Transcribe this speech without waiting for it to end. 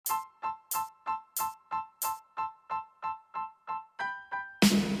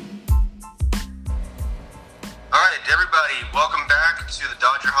everybody, welcome back to the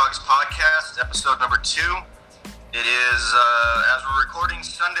Dodger Hogs podcast, episode number 2. It is, as we're recording,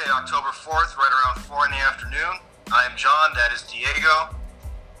 Sunday, October 4th, right around 4 in the afternoon. I am John, that is Diego.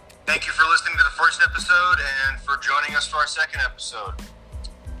 Thank you for listening to the first episode and for joining us for our second episode.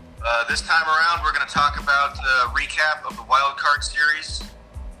 This time around, we're going to talk about a recap of the Wild Card Series.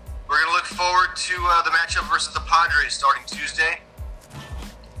 We're going to look forward to the matchup versus the Padres starting Tuesday.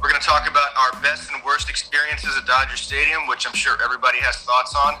 We're going to talk about our best and worst experiences at Dodger Stadium, which I'm sure everybody has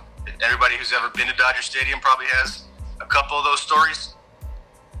thoughts on. Everybody who's ever been to Dodger Stadium probably has a couple of those stories.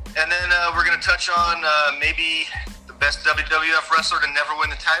 And then we're going to touch on maybe the best WWF wrestler to never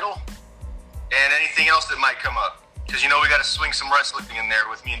win the title and anything else that might come up. Because, you know, we got to swing some wrestling in there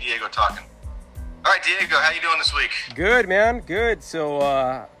with me and Diego talking. All right, Diego, how you doing this week? Good, man. Good. So,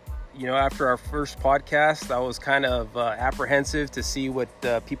 after our first podcast, I was kind of apprehensive to see what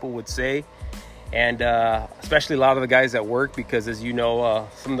people would say. And especially a lot of the guys at work, because as you know,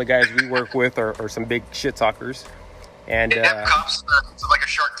 some of the guys we work with are some big shit talkers. And cops, it's like a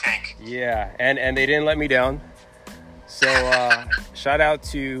Shark Tank. Yeah, and they didn't let me down. So shout out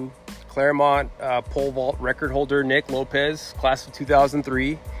to Claremont pole vault record holder Nick Lopez, class of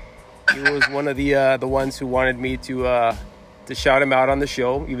 2003. He was one of the ones who wanted me to shout him out on the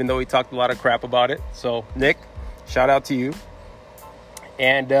show, even though he talked a lot of crap about it. So, Nick, shout out to you.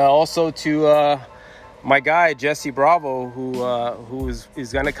 And also to my guy, Jesse Bravo, who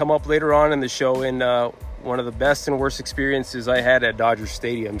is going to come up later on in the show in one of the best and worst experiences I had at Dodger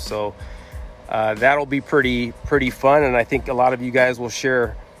Stadium. So, that'll be pretty fun. And I think a lot of you guys will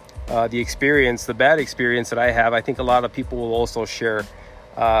share the bad experience that I have. I think a lot of people will also share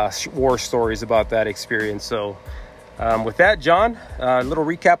war stories about that experience. So, with that, John, a little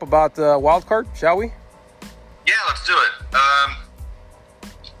recap about the wild card, shall we? Yeah, let's do it.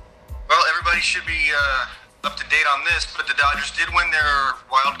 Well, everybody should be up to date on this, but the Dodgers did win their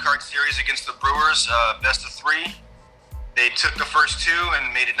wild card series against the Brewers, best of 3. They took the first 2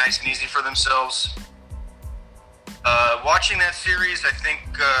 and made it nice and easy for themselves. Watching that series, I think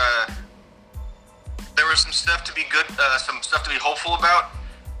there was some stuff to be good, some stuff to be hopeful about,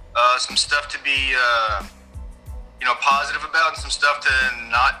 some stuff to be positive about, and some stuff to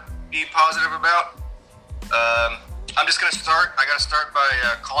not be positive about. I'm just going to start. I got to start by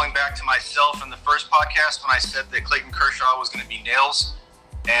calling back to myself in the first podcast when I said that Clayton Kershaw was going to be nails,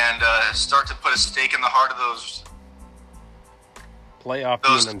 and start to put a stake in the heart of those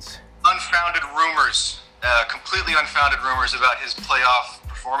demons. Unfounded rumors, completely unfounded rumors about his playoff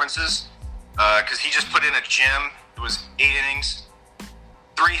performances, because he just put in a gem. It was 8 innings,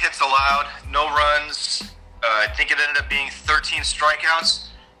 3 hits allowed, no runs. I think it ended up being 13 strikeouts,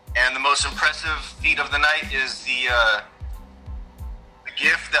 and the most impressive feat of the night is the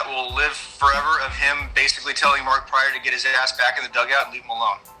gift that will live forever of him basically telling Mark Prior to get his ass back in the dugout and leave him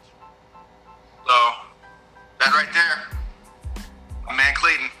alone. So, that right there, my man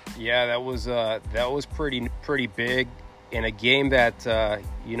Clayton. Yeah, that was pretty big in a game that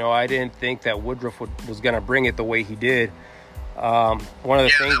I didn't think that Woodruff was going to bring it the way he did. One of the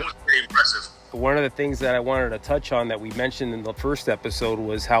things that was pretty impressive. One of the things that I wanted to touch on that we mentioned in the first episode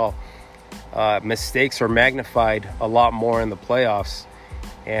was how mistakes are magnified a lot more in the playoffs.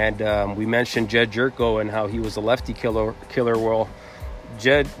 And we mentioned Jed Jerko and how he was a lefty killer. Well,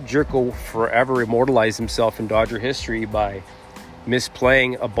 Jed Jerko forever immortalized himself in Dodger history by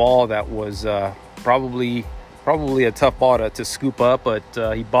misplaying a ball that was probably a tough ball to scoop up, but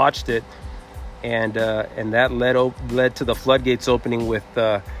he botched it. And that led to the floodgates opening with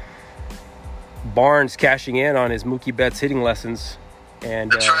Barnes cashing in on his Mookie Betts hitting lessons,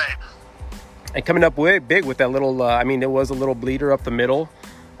 and that's right. And coming up big with that little. There was a little bleeder up the middle,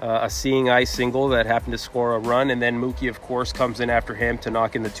 a seeing eye single that happened to score a run, and then Mookie, of course, comes in after him to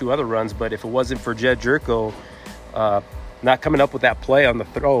knock in the 2 other runs. But if it wasn't for Jed Jerko not coming up with that play on the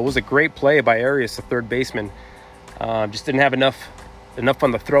throw, it was a great play by Arias, the third baseman. Just didn't have enough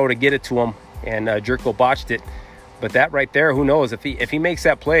on the throw to get it to him, and Jerko botched it. But that right there, who knows if he makes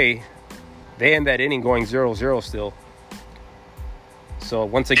that play. They end that inning going 0-0 still. So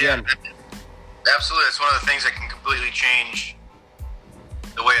once again, yeah, absolutely, it's one of the things that can completely change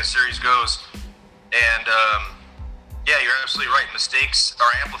the way a series goes. And you're absolutely right. Mistakes are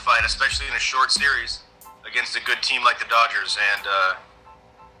amplified, especially in a short series against a good team like the Dodgers. And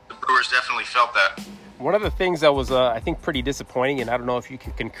the Brewers definitely felt that. One of the things that was, I think, pretty disappointing, and I don't know if you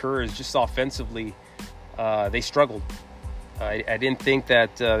can concur, is just offensively, they struggled. I didn't think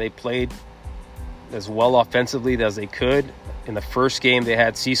that they played as well offensively as they could. In the first game, they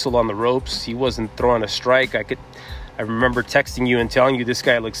had Cecil on the ropes. He wasn't throwing a strike. I remember texting you and telling you this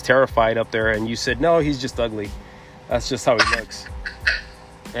guy looks terrified up there, and you said, no, he's just ugly. That's just how he looks.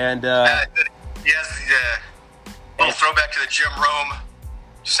 And he has the little throwback to the Jim Rome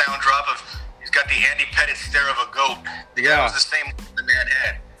sound drop of he's got the Andy Pettit stare of a goat. The guy was the same look the man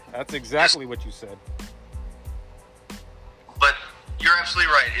had. That's exactly what you said. But you're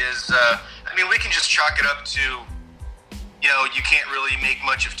absolutely right. We can just chalk it up to, you can't really make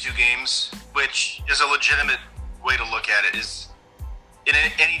much of 2 games, which is a legitimate way to look at it. Is in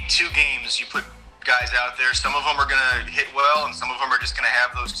any 2 games you put guys out there, some of them are going to hit well, and some of them are just going to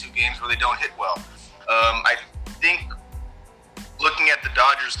have those 2 games where they don't hit well. I think looking at the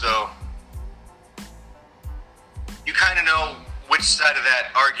Dodgers, though, you kind of know which side of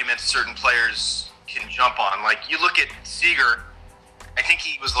that argument certain players can jump on. Like, you look at Seager, I think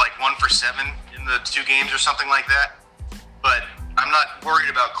he was like 1 for 7 in the 2 games or something like that. But I'm not worried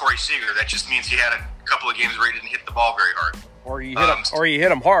about Corey Seager. That just means he had a couple of games where he didn't hit the ball very hard. Or you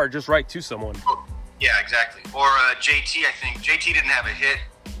hit him hard, just right to someone. Yeah, exactly. Or JT, I think. JT didn't have a hit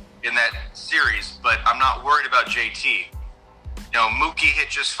in that series, but I'm not worried about JT. Mookie hit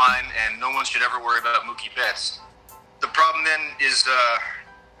just fine, and no one should ever worry about Mookie Betts. The problem then is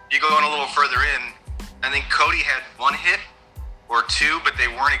you go in a little further in, I think Cody had 1 hit or 2, but they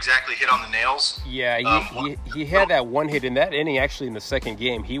weren't exactly hit on the nails. Yeah, he had that 1 hit in that inning, actually, in the second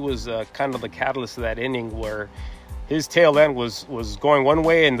game. He was kind of the catalyst of that inning where his tail end was going one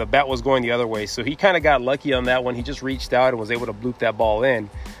way and the bat was going the other way. So he kind of got lucky on that one. He just reached out and was able to bloop that ball in.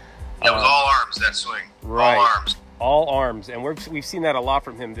 That was all arms, that swing. Right. All arms. All arms. And we've seen that a lot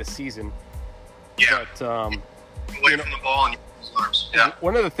from him this season. Yeah. But, away from the ball and use arms. Yeah.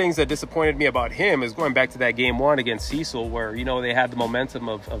 One of the things that disappointed me about him is going back to that game 1 against Cecil, where, they had the momentum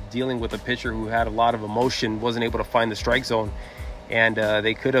of dealing with a pitcher who had a lot of emotion, wasn't able to find the strike zone. And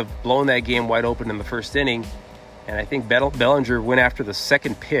they could have blown that game wide open in the first inning. And I think Bellinger went after the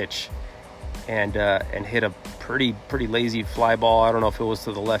second pitch and hit a pretty lazy fly ball. I don't know if it was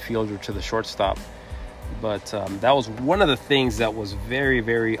to the left field or to the shortstop. But that was one of the things that was very,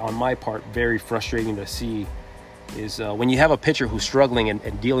 very, on my part, very frustrating to see is when you have a pitcher who's struggling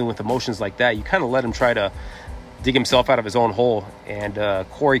and dealing with emotions like that, you kind of let him try to dig himself out of his own hole. And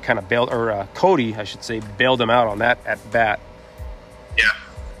Cody, I should say, bailed him out on that at bat. Yeah.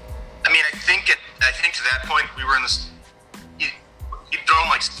 I think to that point, we were in this. He'd thrown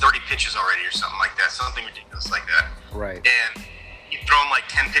like 30 pitches already or something like that, something ridiculous like that. Right. And he'd thrown like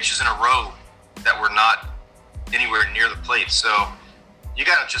 10 pitches in a row that were not anywhere near the plate. So you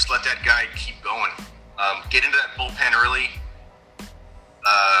got to just let that guy keep going. Get into that bullpen early.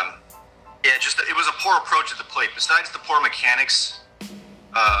 It was a poor approach at the plate. Besides the poor mechanics,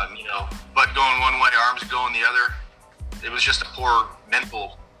 butt going one way, arms going the other, it was just a poor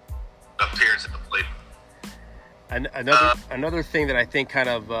mental appearance at the plate. Another thing that I think kind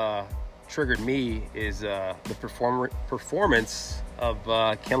of triggered me is the performance of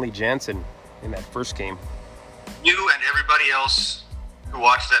Kenley Jansen in that first game. You and everybody else who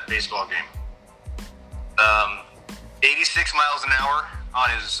watched that baseball game. 86 miles an hour on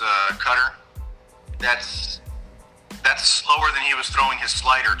his cutter. That's slower than he was throwing his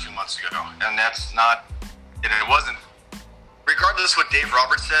slider 2 months ago, and it wasn't. Regardless what Dave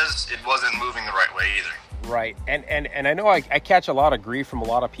Roberts says, it wasn't moving the right way either. Right, and I know I catch a lot of grief from a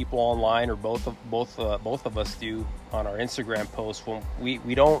lot of people online, or both of us do on our Instagram posts when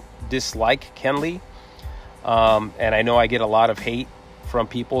we don't dislike Kenley, and I know I get a lot of hate from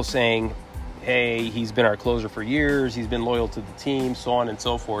people saying, hey, he's been our closer for years, he's been loyal to the team, so on and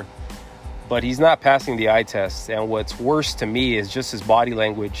so forth. But he's not passing the eye test. And what's worse to me is just his body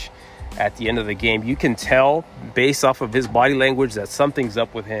language at the end of the game. You can tell based off of his body language that something's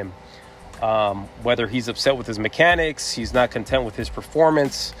up with him. Whether he's upset with his mechanics, he's not content with his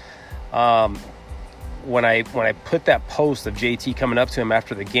performance. When I put that post of JT coming up to him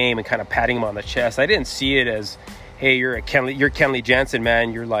after the game and kind of patting him on the chest, I didn't see it as, hey, you're Kenley Jansen,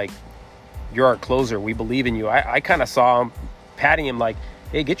 man. You're our closer. We believe in you. I kind of saw him patting him like,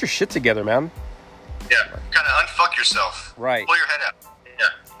 hey, get your shit together, man. Yeah, kind of unfuck yourself. Right. Pull your head out.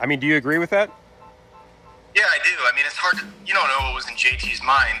 Yeah. Do you agree with that? Yeah, I do. It's hard to, you don't know what was in JT's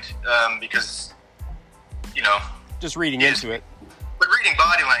mind because, just reading into it. But reading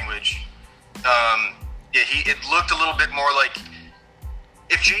body language, it looked a little bit more like,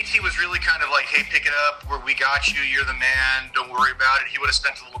 if JT was really kind of like, hey, pick it up, we got you, you're the man, don't worry about it, he would have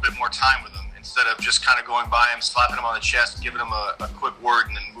spent a little bit more time with him instead of just kind of going by him, slapping him on the chest, giving him a quick word,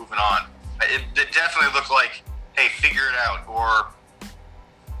 and then moving on. It definitely looked like, hey, figure it out, or,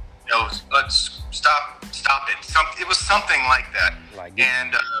 let's stop it. It was something like that.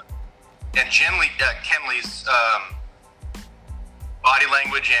 And Kenley's, body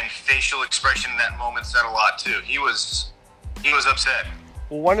language and facial expression in that moment said a lot too. He was upset.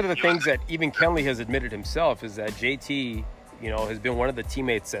 Well, one of the things that even Kenley has admitted himself is that JT, has been one of the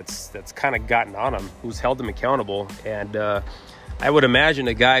teammates that's kind of gotten on him, who's held him accountable. And I would imagine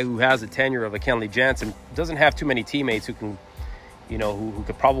a guy who has the tenure of a Kenley Jansen doesn't have too many teammates who can, who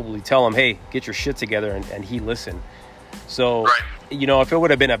could probably tell him, hey, get your shit together, and he listened. So, right. If it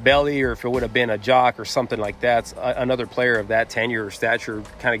would have been a Belly or if it would have been a Jock or something like that, another player of that tenure or stature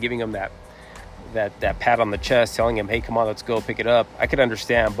kind of giving him that pat on the chest, telling him, hey, come on, let's go pick it up, I could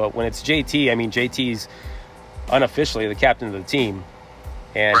understand. But when it's JT, JT's unofficially the captain of the team.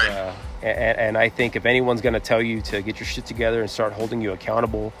 And right. And I think if anyone's going to tell you to get your shit together and start holding you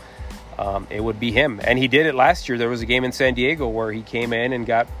accountable, it would be him. And he did it last year. There was a game in San Diego where he came in and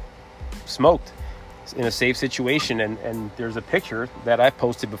got smoked in a safe situation. And there's a picture that I've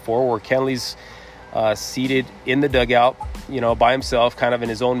posted before where Kenley's seated in the dugout, by himself, kind of in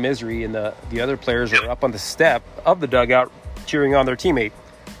his own misery, and the other players are up on the step of the dugout cheering on their teammate.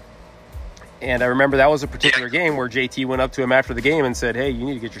 And I remember that was a particular game where JT went up to him after the game and said, hey, you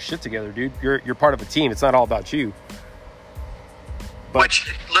need to get your shit together, dude. You're part of a team. It's not all about you. But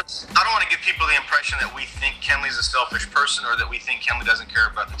I don't want to give people the impression that we think Kenley's a selfish person or that we think Kenley doesn't care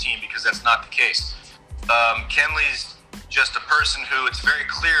about the team, because that's not the case. Kenley's just a person who, it's very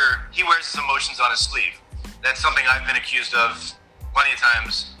clear, he wears his emotions on his sleeve. That's something I've been accused of plenty of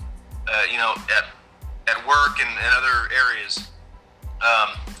times, at work and other areas.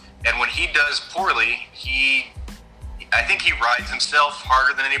 And when he does poorly, I think he rides himself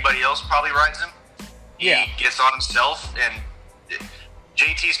harder than anybody else probably rides him. Yeah. He gets on himself, and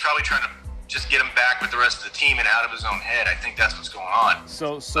JT's probably trying to just get him back with the rest of the team and out of his own head. I think that's what's going on.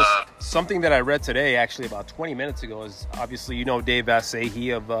 So something that I read today, actually about 20 minutes ago, is obviously Dave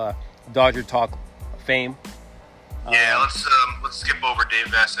Vassegh of Dodger Talk fame. Yeah, let's skip over Dave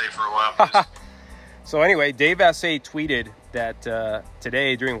Vassegh for a while, please. So anyway, Dave Vassegh tweeted that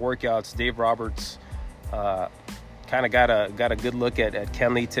today during workouts, Dave Roberts kind of got a good look at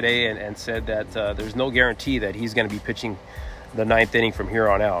Kenley today and said that there's no guarantee that he's going to be pitching the ninth inning from here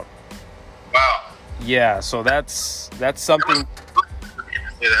on out. Wow. Yeah, so that's something. Say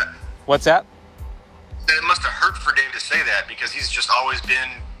that. What's that? It must have hurt for Dave to say that, because he's just always been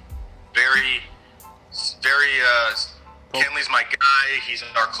very, very. Kenley's my guy. He's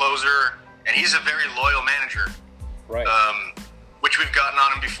our closer, and he's a very loyal manager. Right. Which we've gotten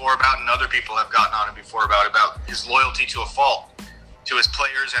on him before about, and other people have gotten on him before about his loyalty to a fault, to his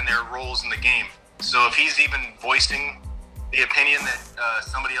players and their roles in the game. So if he's even voicing the opinion that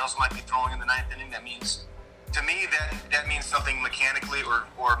somebody else might be throwing in the ninth inning, that means, to me, that means something mechanically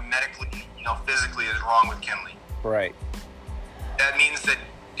or medically, physically is wrong with Kenley. Right. That means that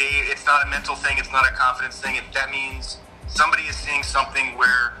Dave, it's not a mental thing, it's not a confidence thing. That means somebody is seeing something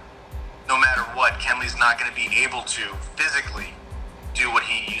where no matter what, Kenley's not going to be able to physically do what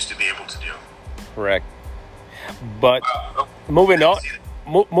he used to be able to do. Correct. But moving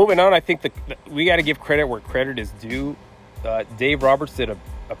on, I think we got to give credit where credit is due. Dave Roberts did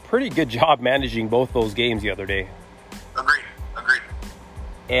a pretty good job managing both those games the other day. Agreed.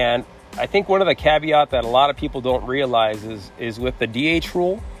 And I think one of the caveats that a lot of people don't realize is with the DH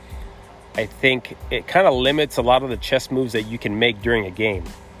rule, I think it kind of limits a lot of the chess moves that you can make during a game.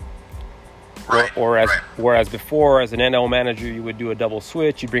 Right. Whereas before, as an NL manager, you would do a double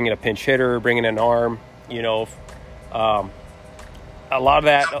switch. You bring in a pinch hitter, bring in an arm. A lot of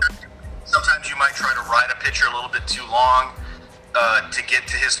that. Sometimes you might try to ride a pitcher a little bit too long to get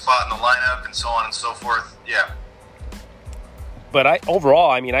to his spot in the lineup, and so on and so forth. Yeah. But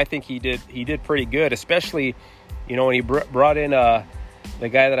overall, I think he did pretty good, especially, when he brought in the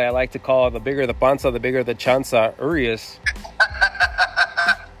guy that I like to call the bigger the panza, the bigger the chanza, Urias.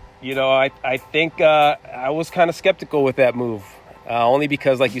 I think I was kind of skeptical with that move, only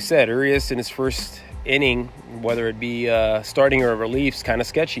because, like you said, Urias in his first inning, whether it be starting or relief, is kind of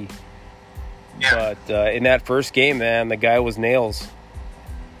sketchy. Yeah. But in that first game, man, the guy was nails.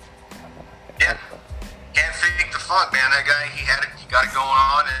 Yeah. Can't fake the funk, man. That guy, he got it going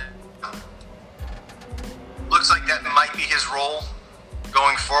on, and looks like that might be his role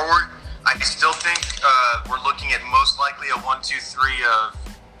going forward. I still think we're looking at most likely a 1-2-3 of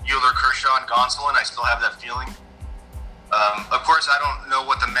Euler, Kershaw, and Gonsolin. I still have that feeling. Of course, I don't know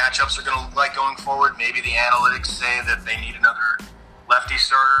what the matchups are going to look like going forward. Maybe the analytics say that they need another lefty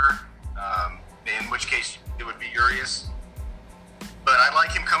starter, in which case it would be Urias. But I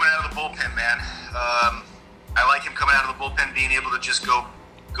like him coming out of the bullpen, man. I like him coming out of the bullpen, being able to just go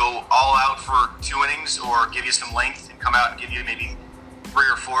all out for 2 innings or give you some length and come out and give you maybe 3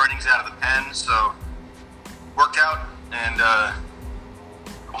 or 4 innings out of the pen. So worked out, and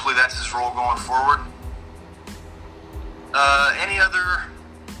hopefully that's his role going forward. Any other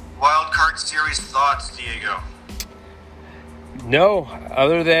wild card series thoughts, Diego? No,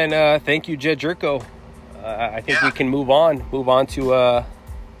 other than thank you, Jed Jerko. I think we can move on to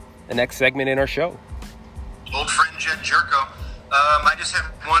the next segment in our show. Old friend Jed Jerko. I just have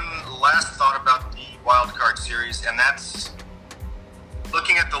one last thought about the wild card series, and that's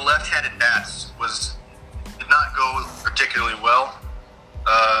looking at the left-handed bats did not go particularly well.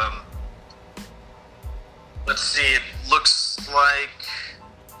 Let's see, it looks like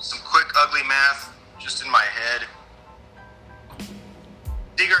some quick, ugly math just in my head.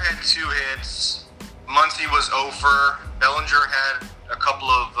 Seager had 2 hits. Muncy was 0 for. Bellinger had a couple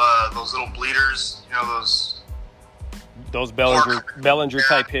of those little bleeders, those Bellinger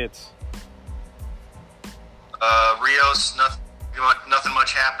type hits. Rios, nothing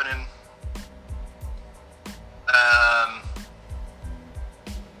much happening. I'm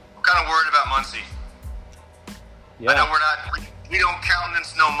kind of worried about Muncy. Yeah. I know we don't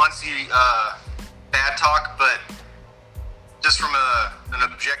countenance no Muncy bad talk, but just from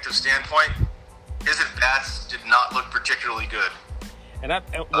an objective standpoint, his at-bats did not look particularly good. And I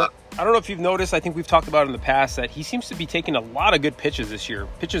don't know if you've noticed, I think we've talked about in the past that he seems to be taking a lot of good pitches this year.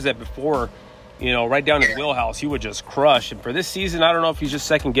 Pitches that before, right down his wheelhouse, he would just crush. And for this season, I don't know if he's just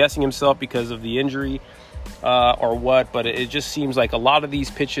second-guessing himself because of the injury or what, but it just seems like a lot of these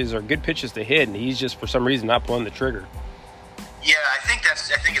pitches are good pitches to hit, and he's just, for some reason, not pulling the trigger. Yeah, I think it's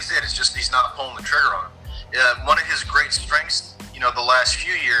it. It's just he's not pulling the trigger on him. One of his great strengths, the last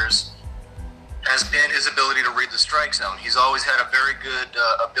few years, has been his ability to read the strike zone. He's always had a very good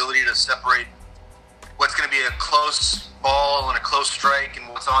ability to separate what's going to be a close ball and a close strike and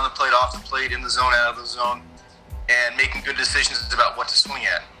what's on the plate, off the plate, in the zone, out of the zone, and making good decisions about what to swing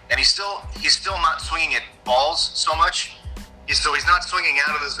at. And he's still not swinging at balls so much. He's not swinging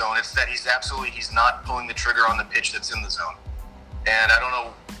out of the zone. It's that he's not pulling the trigger on the pitch that's in the zone. And I don't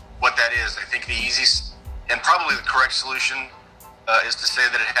know what that is. I think the easiest and probably the correct solution is to say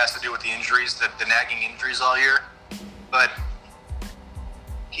that it has to do with the injuries, the nagging injuries all year. But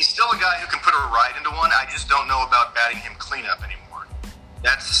he's still a guy who can put a ride into one. I just don't know about batting him cleanup anymore.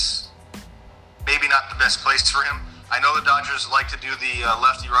 That's maybe not the best place for him. I know the Dodgers like to do the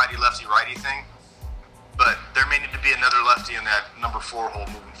lefty-righty thing, but there may need to be another lefty in that number 4 hole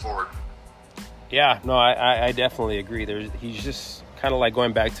moving forward. Yeah, no, I definitely agree. He's just kind of like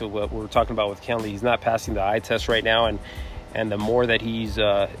going back to what we were talking about with Kenley. He's not passing the eye test right now, and the more that he's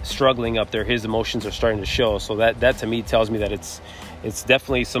struggling up there, his emotions are starting to show. So that to me tells me that it's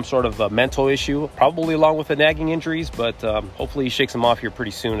definitely some sort of a mental issue, probably along with the nagging injuries, but hopefully he shakes them off here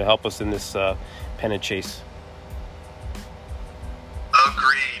pretty soon to help us in this pennant chase.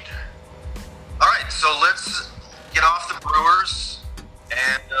 Agreed. All right, so let's get off the Brewers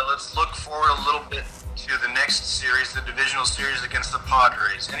and let's look forward a little bit to the next series, the divisional series against the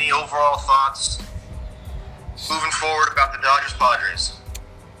Padres. Any overall thoughts moving forward about the Dodgers-Padres?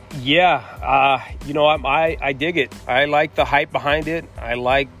 Yeah, I dig it. I like the hype behind it. I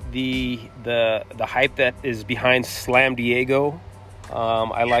like the hype that is behind Slam Diego.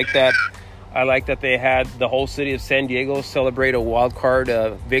 I like that. I like that they had the whole city of San Diego celebrate a wild card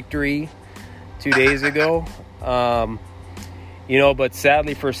victory 2 days ago. But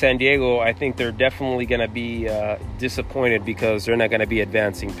sadly for San Diego, I think they're definitely going to be disappointed because they're not going to be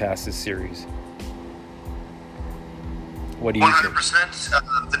advancing past this series. What do you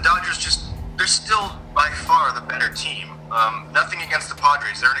 100%. The Dodgers they're still by far the better team. Nothing against the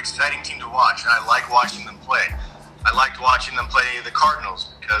Padres. They're an exciting team to watch, and I like watching them play. I liked watching them play the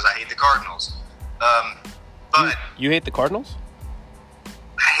Cardinals because I hate the Cardinals. But you hate the Cardinals?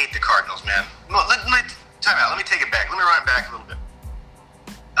 I hate the Cardinals, man. No, time out. Let me take it back. Let me run it back a little bit.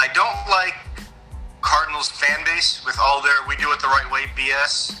 I don't like Cardinals fan base with all their "we do it the right way"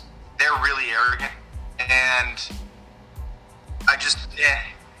 BS. They're really arrogant, and I'm just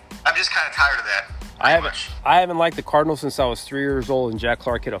kind of tired of that. I haven't liked the Cardinals since I was 3 years old, and Jack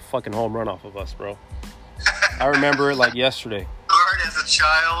Clark hit a fucking home run off of us, bro. I remember it like yesterday. Started as a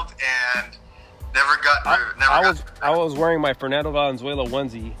child and never got. I was wearing my Fernando Valenzuela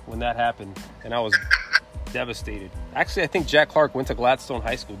onesie when that happened, and I was devastated. Actually, I think Jack Clark went to Gladstone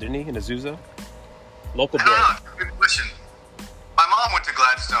High School, didn't he, in Azusa? Local boy. I don't know. Good question. My mom went to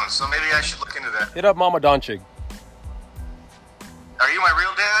Gladstone, so maybe I should look into that. Hit up Mama Donchig. Are you my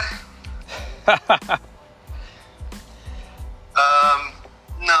real dad?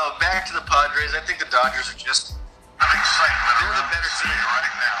 No, back to the Padres. I think the Dodgers are just they're the better team right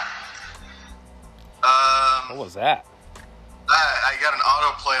now. What was that? I got an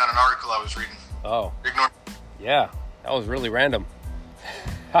autoplay on an article I was reading. Oh. Ignore. Yeah, that was really random.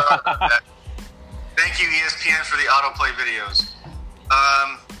 Thank you, ESPN, for the autoplay videos.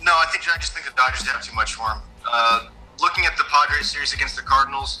 No, I just think the Dodgers have too much for him. Looking at the Padres series against the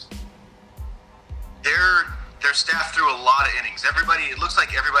Cardinals, their staff threw a lot of innings. It looks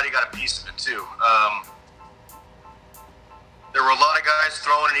like everybody got a piece of it too. There were a lot of guys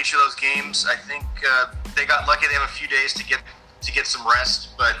throwing in each of those games. I think they got lucky. They have a few days to get some rest,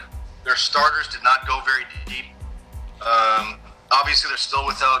 but their starters did not go very deep. Obviously, they're still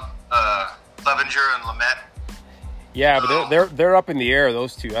without Clevenger and Lamet. Yeah, but they're up in the air,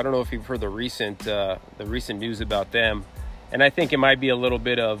 those two. I don't know if you've heard the recent news about them, and I think it might be a little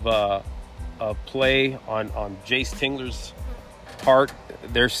bit of a play on Jace Tingler's part.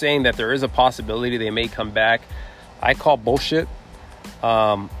 They're saying that there is a possibility they may come back. I call bullshit.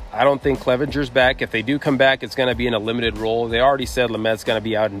 I don't think Clevenger's back. If they do come back, it's going to be in a limited role. They already said Lamet's going to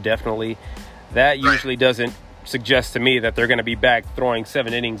be out indefinitely. That usually doesn't suggest to me that they're going to be back throwing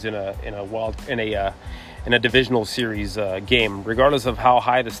 7 innings in a divisional series game. Regardless of how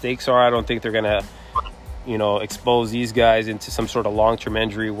high the stakes are, I don't think they're going to, expose these guys into some sort of long-term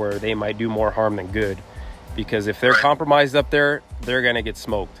injury where they might do more harm than good. Because if they're compromised up there, they're going to get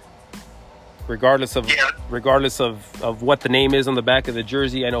smoked. Regardless of what the name is on the back of the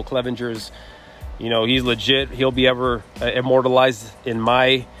jersey. I know Clevenger's, he's legit. He'll be ever immortalized in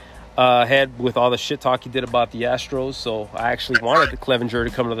my head with all the shit talk he did about the Astros. So I actually wanted Clevenger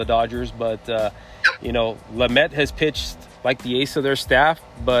to come to the Dodgers, but Lamet has pitched like the ace of their staff,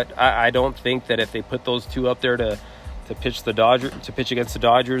 but I don't think that if they put those two up there to pitch against the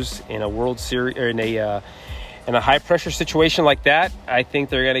Dodgers in a World Series or in a high pressure situation like that, I think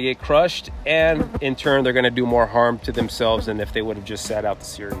they're going to get crushed, and in turn they're going to do more harm to themselves than if they would have just sat out the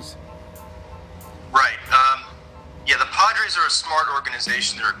series. Right. The Padres are a smart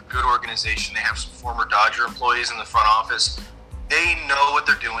organization. They're a good organization. They have some former Dodger employees in the front office. They know what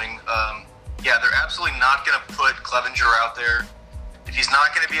they're doing. They're absolutely not going to put Clevenger out there if he's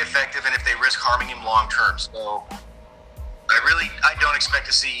not going to be effective and if they risk harming him long term. So I don't expect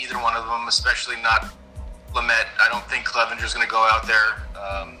to see either one of them, especially not Lamet. I don't think Clevenger's going to go out there.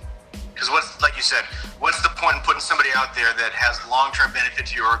 Because like you said, what's the point in putting somebody out there that has long-term benefit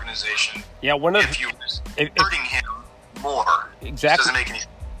to your organization? Yeah, hurting him more. Exactly. Doesn't make any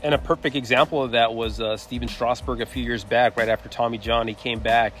sense. And a perfect example of that was Steven Strasburg a few years back, right after Tommy John. He came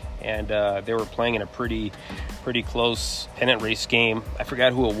back, and they were playing in a pretty close pennant race game. I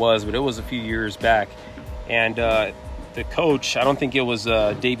forgot who it was, but it was a few years back. And the coach, I don't think it was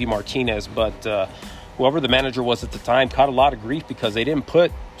Davey Martinez, but whoever the manager was at the time, caught a lot of grief because they didn't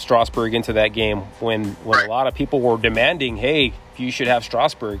put Strasburg into that game when a lot of people were demanding, hey, you should have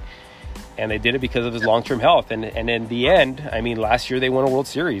Strasburg. And they did it because of his long-term health. And in the end, last year they won a World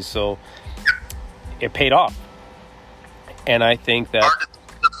Series, so it paid off. And I think that...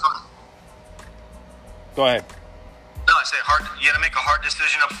 Go ahead. No, I say you got to make a hard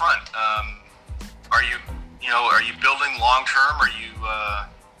decision up front. Are you building long-term?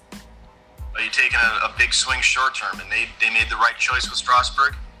 Are you taking a big swing short-term? And they made the right choice with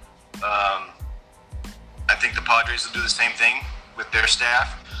Strasburg. I think the Padres will do the same thing with their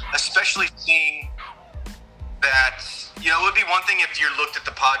staff. Especially seeing that, it would be one thing if you looked at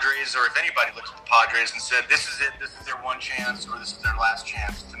the Padres, or if anybody looked at the Padres and said, this is it, this is their one chance, or this is their last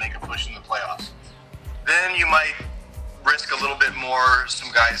chance to make a push in the playoffs. Then you might risk a little bit more, some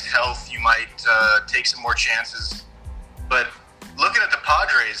guys' health, you might take some more chances. But looking at the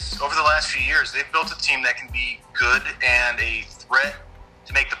Padres, over the last few years, they've built a team that can be good and a threat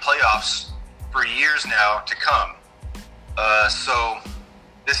to make the playoffs for years now to come. So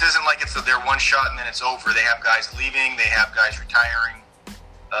this isn't like it's their one shot and then it's over. They have guys leaving. They have guys retiring.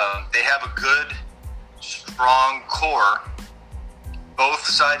 They have a good, strong core, both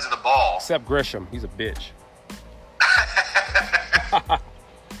sides of the ball. Except Grisham. He's a bitch.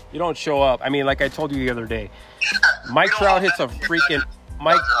 You don't show up. Like I told you the other day, Mike Trout hits a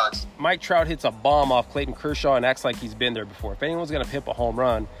bomb off Clayton Kershaw and acts like he's been there before. If anyone's going to hit a home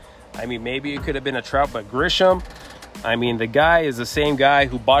run, maybe it could have been a Trout, but Grisham, the guy is the same guy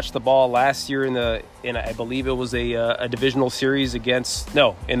who botched the ball last year in I believe it was a divisional series in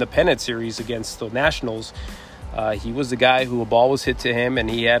the pennant series against the Nationals. He was the guy who a ball was hit to him and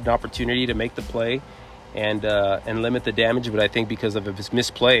he had an opportunity to make the play and limit the damage. But I think because of his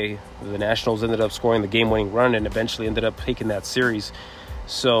misplay, the Nationals ended up scoring the game-winning run and eventually ended up taking that series.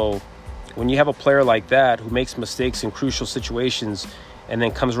 So when you have a player like that who makes mistakes in crucial situations and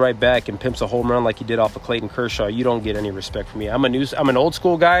then comes right back and pimps a home run like he did off of Clayton Kershaw, you don't get any respect from me. I'm an old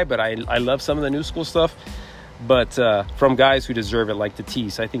school guy, but I love some of the new school stuff. But from guys who deserve it, like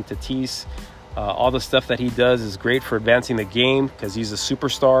Tatis. I think Tatis All the stuff that he does is great for advancing the game because he's a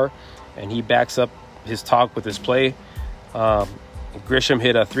superstar, and he backs up his talk with his play. Grisham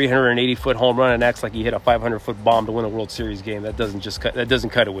hit a 380-foot home run and acts like he hit a 500-foot bomb to win a World Series game. That doesn't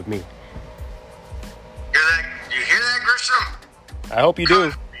cut it with me. Hear that? You hear that, Grisham? I hope you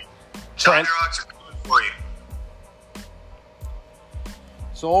do. Dodger Hawks are coming for you.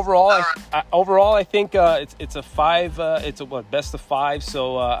 So overall, I think it's a 5. It's a best of 5.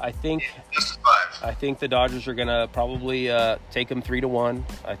 So I think best of 5. I think the Dodgers are gonna probably take them 3-1.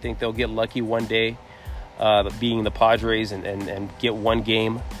 I think they'll get lucky one day, being the Padres, and get one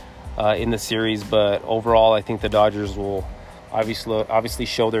game in the series. But overall, I think the Dodgers will obviously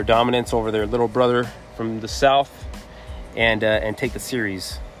show their dominance over their little brother from the South, and take the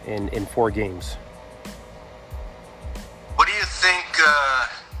series in 4 games. What do you think?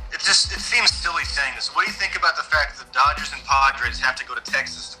 It seems silly saying this. What do you think about the fact that the Dodgers and Padres have to go to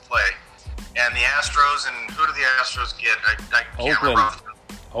Texas to play, and the Astros, and who do the Astros get? I can't remember.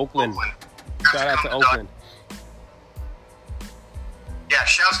 Oakland. Shout out to Oakland. Yeah,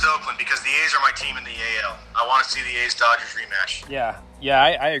 shouts to Oakland because the A's are my team in the AL. I want to see the A's-Dodgers rematch. Yeah,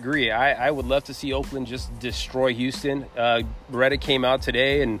 I agree. I would love to see Oakland just destroy Houston. Reddit came out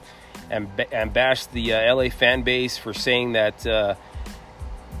today and bashed the LA fan base for saying that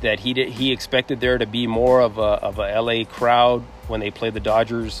he expected there to be more of a LA crowd when they played the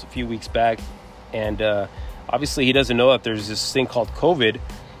Dodgers a few weeks back, and obviously he doesn't know that there's this thing called COVID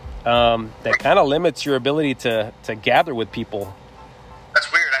that kind of limits your ability to gather with people. That's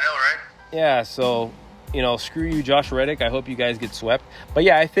weird, I know, right? Yeah, so screw you, Josh Reddick. I hope you guys get swept. But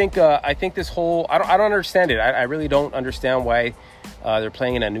yeah, I think this whole I don't understand it. I really don't understand why they're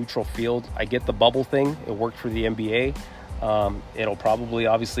playing in a neutral field. I get the bubble thing; it worked for the NBA. It'll probably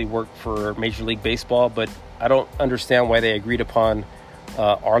obviously work for Major League Baseball, but I don't understand why they agreed upon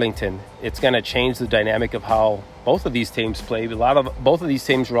Arlington. It's going to change the dynamic of how both of these teams play. Both of these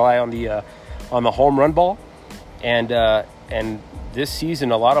teams rely on the home run ball, and this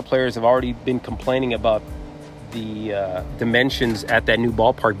season a lot of players have already been complaining about the dimensions at that new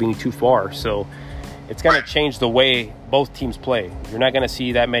ballpark being too far. So it's going to change the way both teams play. You're not going to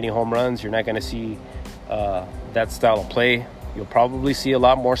see that many home runs. You're not going to see that style of play. You'll probably see a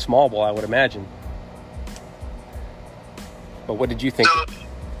lot more small ball, I would imagine. But what did you think? So, I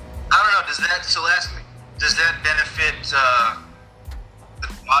don't know. Does that benefit the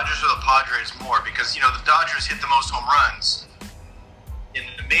Dodgers or the Padres more? Because the Dodgers hit the most home runs in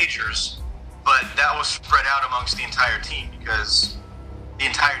the majors, but that was spread out amongst the entire team because the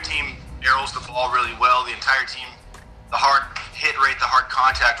entire team barrels the ball really well. The entire team, the hard hit rate, the hard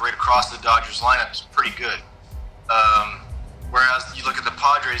contact rate across the Dodgers lineup is pretty good. Whereas you look at the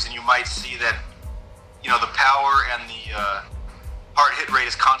Padres and you might see that, the power and the hard hit rate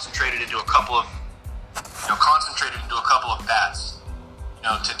is concentrated into a couple of bats,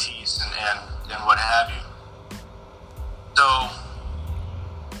 Tatis and what have you. So, I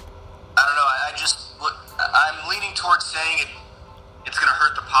don't know. I'm leaning towards saying it's going to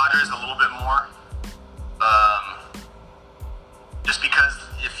hurt the Padres a little bit more. Just because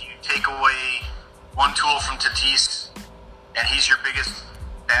if you take away one tool from Tatis and he's your biggest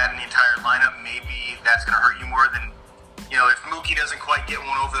bat in the entire lineup, maybe that's going to hurt you more than, if Mookie doesn't quite get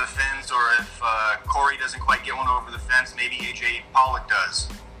one over the fence, or if Corey doesn't quite get one over the fence, maybe A.J. Pollock does.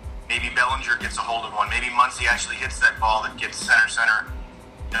 Maybe Bellinger gets a hold of one. Maybe Muncy actually hits that ball that gets center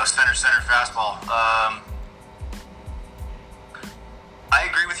fastball. I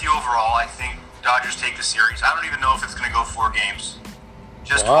agree with you overall. I think Dodgers take the series. I don't even know if it's going to go 4 games.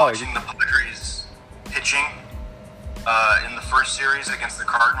 Just watching the Padres pitching in the first series against the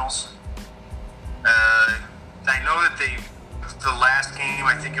Cardinals. I know that the last game,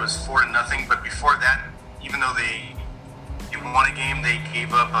 I think it was 4-0, but before that, even though they won a game, they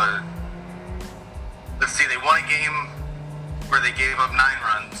gave up they won a game where they gave up 9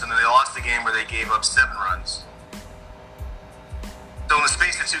 runs, and then they lost a game where they gave up 7 runs. So in the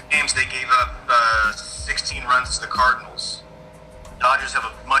space of 2 games, they gave up 16 runs to the Cardinals. Dodgers have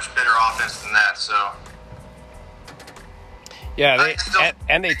a much better offense than that, so... Yeah, I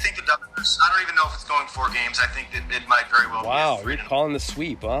think the Dodgers, I don't even know if it's going 4 games. I think that it might very well be. Wow, you're calling the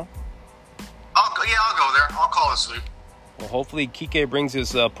sweep, huh? I'll go there. I'll call the sweep. Well, hopefully Kike brings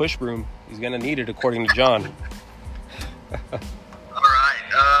his push broom. He's going to need it, according to John. All right.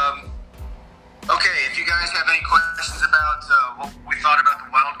 Okay, if you guys have any questions about what we thought about the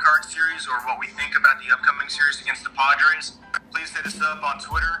wild card series or what we think about the upcoming series against the Padres, please hit us up on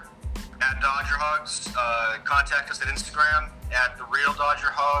Twitter at Dodger Hugs. Contact us at Instagram at The Real Dodger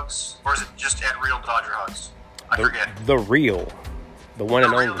Hugs, or is it just at Real Dodger Hugs? I forget. The one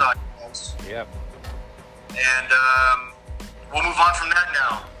and only. Real Dodger Hugs. Bulls. Yep. And we'll move on from that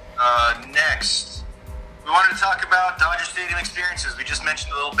now. Next, we wanted to talk about Dodger Stadium experiences. We just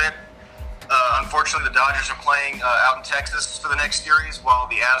mentioned a little bit. Unfortunately, the Dodgers are playing out in Texas for the next series, while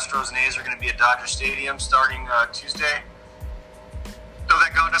the Astros and A's are going to be at Dodger Stadium starting Tuesday. So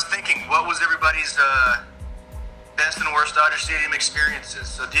that got us thinking, what was everybody's best and worst Dodger Stadium experiences?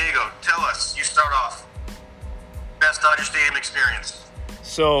 So Diego, tell us, you start off. Best Dodger Stadium experience.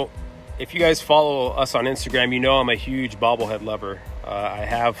 So, if you guys follow us on Instagram, you know I'm a huge bobblehead lover. I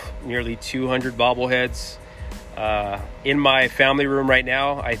have nearly 200 bobbleheads in my family room right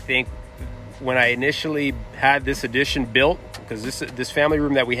now. I think when I initially had this addition built, because this family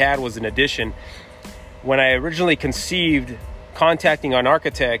room that we had was an addition, when I originally conceived contacting an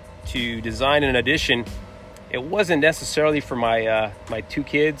architect to design an addition, it wasn't necessarily for my my two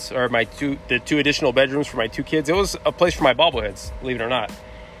kids, or the two additional bedrooms for my two kids. It was a place for my bobbleheads, believe it or not.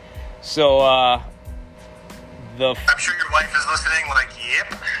 So I'm sure your wife is listening like,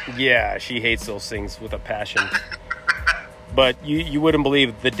 yep. Yeah, she hates those things with a passion. But you wouldn't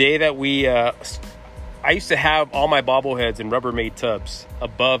believe the day that we I used to have all my bobbleheads in Rubbermaid tubs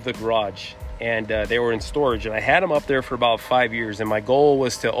above the garage, and they were in storage, and I had them up there for about 5 years, and my goal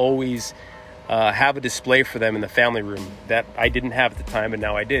was to always have a display for them in the family room that I didn't have at the time, and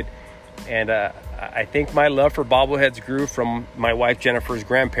now I did. And I think my love for bobbleheads grew from my wife Jennifer's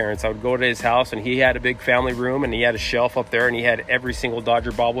grandparents. I would go to his house, and he had a big family room, and he had a shelf up there, and he had every single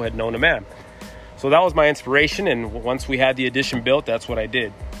Dodger bobblehead known to man. So that was my inspiration, and once we had the addition built, that's what I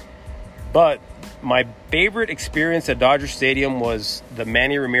did. But my favorite experience at Dodger Stadium was the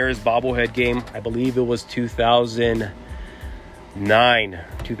Manny Ramirez bobblehead game. I believe it was 2009,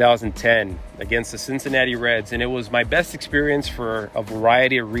 2010 against the Cincinnati Reds, and it was my best experience for a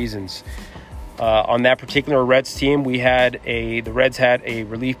variety of reasons. On that particular Reds team, the Reds had a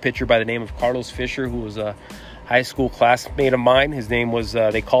relief pitcher by the name of Carlos Fisher, who was a high school classmate of mine. His name was,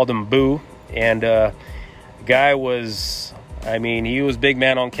 they called him Boo, and the guy was, he was big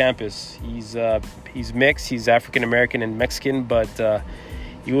man on campus. He's mixed, he's African American and Mexican, but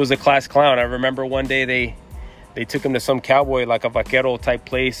he was a class clown. I remember one day they took him to some cowboy, like a vaquero type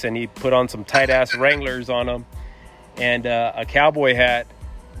place, and he put on some tight ass Wranglers on him and a cowboy hat,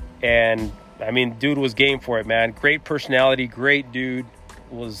 and dude was game for it, man. Great personality, great dude.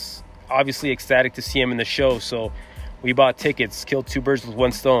 Was obviously ecstatic to see him in the show, so we bought tickets, killed two birds with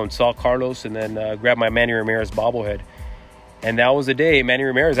one stone, saw Carlos, and then grabbed my Manny Ramirez bobblehead. And that was the day. Manny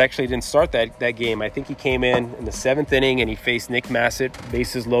Ramirez actually didn't start that game. I think he came in the 7th inning, and he faced Nick Massett,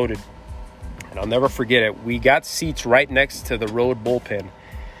 bases loaded. And I'll never forget it. We got seats right next to the road bullpen.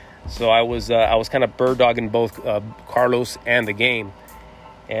 So I was kind of bird dogging both Carlos and the game.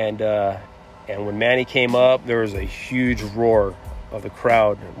 And when Manny came up, there was a huge roar of the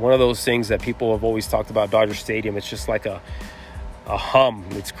crowd. One of those things that people have always talked about Dodger Stadium. It's just like a hum.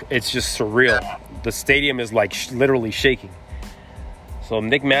 It's just surreal. The stadium is like literally shaking. So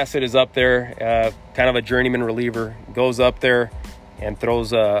Nick Massett is up there, kind of a journeyman reliever, goes up there and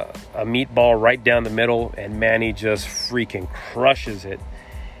throws a meatball right down the middle, and Manny just freaking crushes it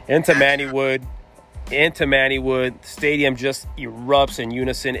into Mannywood. Stadium just erupts in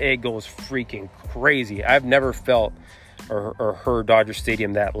unison. It goes freaking crazy. I've never felt or heard Dodger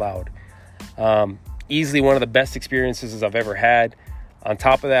Stadium that loud. Easily one of the best experiences I've ever had. On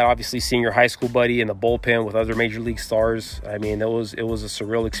top of that, obviously seeing your high school buddy in the bullpen with other major league stars. It was a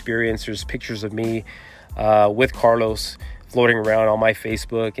surreal experience. There's pictures of me with Carlos floating around on my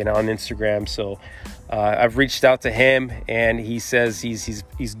Facebook and on Instagram. So I've reached out to him, and he says he's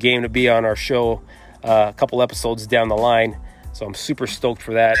game to be on our show a couple episodes down the line. So I'm super stoked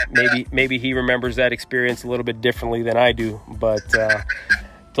for that. Maybe he remembers that experience a little bit differently than I do, but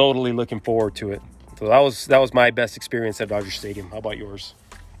totally looking forward to it. So that was my best experience at Dodger Stadium. How about yours?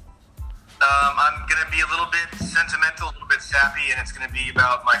 I'm going to be a little bit sentimental, a little bit sappy, and it's going to be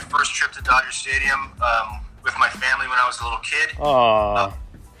about my first trip to Dodger Stadium with my family when I was a little kid. Aww.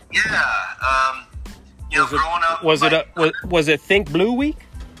 Growing up... Was it Think Blue Week?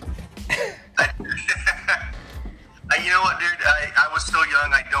 You know what, dude? I was so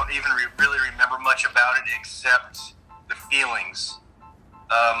young, I don't even really remember much about it except the feelings.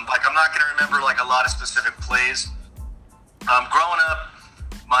 I'm not going to remember a lot of specific plays. Growing up,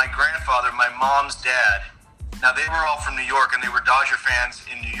 my grandfather, my mom's dad, now they were all from New York, and they were Dodger fans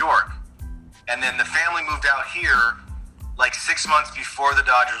in New York. And then the family moved out here 6 months before the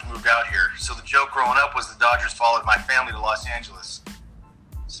Dodgers moved out here. So the joke growing up was the Dodgers followed my family to Los Angeles.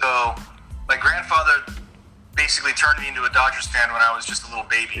 So my grandfather basically turned me into a Dodgers fan when I was just a little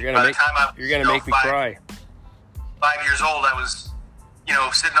baby. You're gonna make me cry. 5 years old, I was,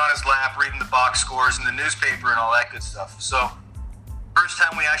 sitting on his lap, reading the box scores and the newspaper and all that good stuff. So, first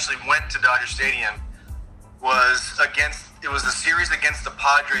time we actually went to Dodger Stadium was the series against the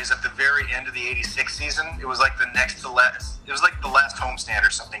Padres at the very end of the '86 season. It was like the last homestand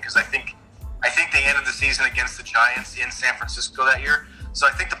or something, because I think they ended the season against the Giants in San Francisco that year. So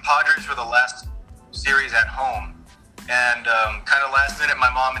I think the Padres were the last series at home. And kind of last minute, my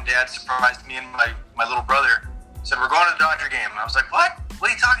mom and dad surprised me and my little brother. Said, we're going to the Dodger game. And I was like, what? What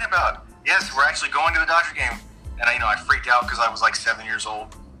are you talking about? Yes, we're actually going to the Dodger game. And I freaked out because I was like 7 years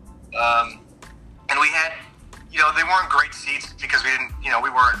old. And we had, they weren't great seats because we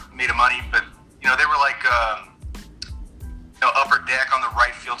weren't made of money, but, they were like, upper deck on the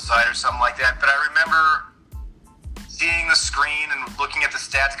right field side or something like that. But I remember seeing the screen and looking at the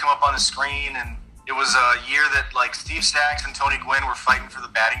stats come up on the screen, and it was a year that like Steve Sax and Tony Gwynn were fighting for the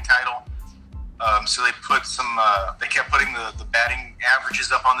batting title. So they kept putting the batting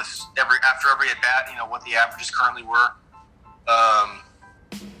averages up on after every at bat, what the averages currently were.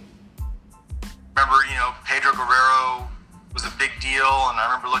 Remember, Pedro Guerrero was a big deal, and I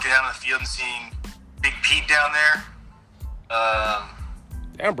remember looking down on the field and seeing Big Pete down there.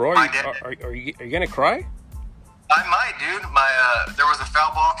 Damn, bro, are you gonna cry? I might, dude. There was a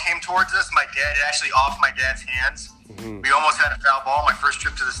foul ball came towards us. My dad actually off my dad's hands. Mm-hmm. We almost had a foul ball. My first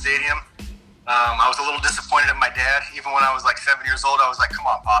trip to the stadium. I was a little disappointed at my dad. Even when I was like 7 years old, I was like, "Come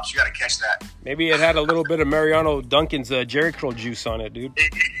on, pops, you got to catch that." Maybe it had a little bit of Mariano Duncan's Jerry curl juice on it, dude.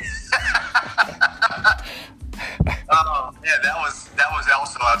 Oh yeah, that was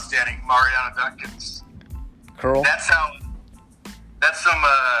also outstanding. Mariano Duncan's curl. That's some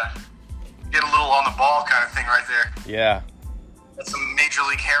get a little on the ball kind of thing right there. Yeah. That's some Major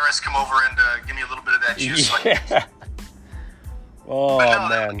League Harris come over and give me a little bit of that juice. Yeah. Oh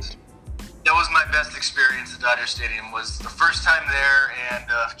man. That was my best experience at Dodger Stadium. Was the first time there, and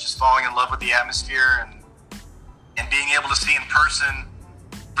just falling in love with the atmosphere and being able to see in person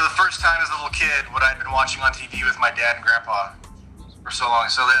for the first time as a little kid what I'd been watching on TV with my dad and grandpa for so long.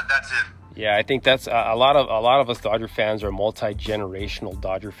 So that's it. Yeah, I think that's a lot of us Dodger fans are multi-generational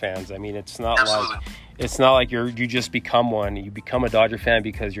Dodger fans. I mean, it's not like you just become one. You become a Dodger fan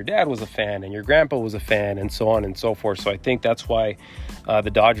because your dad was a fan and your grandpa was a fan and so on and so forth. So I think that's why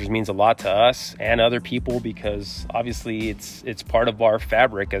the Dodgers means a lot to us and other people, because obviously it's part of our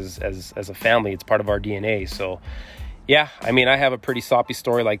fabric as a family. It's part of our DNA. So yeah, I mean, I have a pretty soppy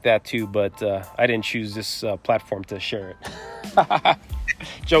story like that too, but I didn't choose this platform to share it.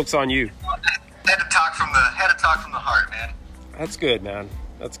 Joke's on you. Had to talk from the heart, man. That's good, man.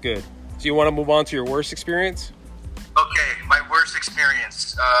 That's good. So you want to move on to your worst experience? Okay, my worst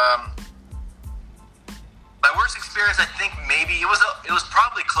experience. I think maybe it was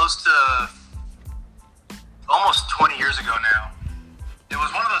probably close to almost 20 years ago now. It was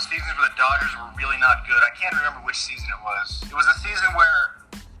one of those seasons where the Dodgers were really not good. I can't remember which season it was. It was a season where,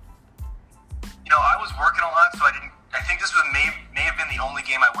 I was working a lot, so I think this may have been the only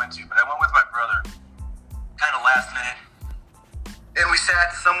game I went to, but I went with my brother, kind of last minute. And we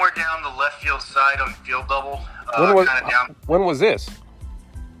sat somewhere down the left field side on field double. When was this?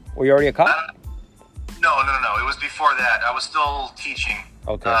 Were you already a cop? No. It was before that. I was still teaching.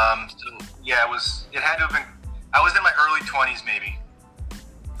 Okay. It had to have been, I was in my early 20s maybe.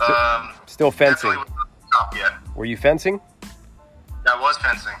 Still fencing? Wasn't a cop yet. Were you fencing? I was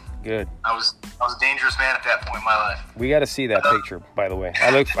fencing. Good. I was a dangerous man at that point in my life. We got to see that picture, by the way.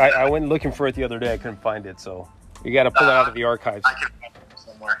 I went looking for it the other day. I couldn't find it, so you got to pull it out of the archives. I can find it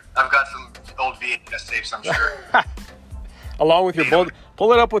somewhere. I've got some old VHS tapes, I'm sure. Along with your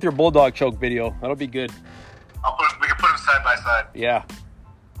pull it up with your bulldog choke video. That'll be good. We can put them side by side. Yeah.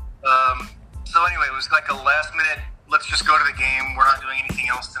 So anyway, it was like a last minute. Let's just go to the game. We're not doing anything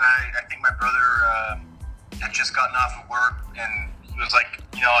else tonight. I think my brother had just gotten off of work, and he was like,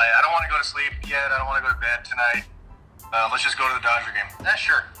 I don't want to go to sleep yet. I don't want to go to bed tonight. Let's just go to the Dodger game. Yeah,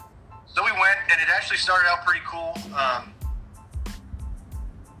 sure. So we went, and it actually started out pretty cool.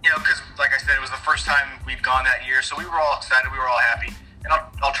 Because like I said, it was the first time we'd gone that year, so we were all excited. We were all happy. And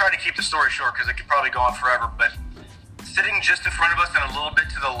I'll try to keep the story short because it could probably go on forever. But sitting just in front of us and a little bit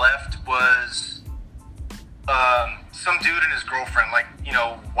to the left was some dude and his girlfriend, white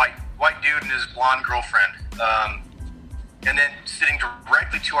dude and his blonde girlfriend. And then sitting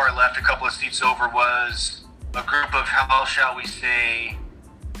directly to our left, a couple of seats over, was a group of, how shall we say,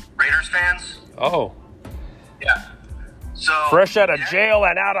 Raiders fans. Oh. Yeah. So fresh out of jail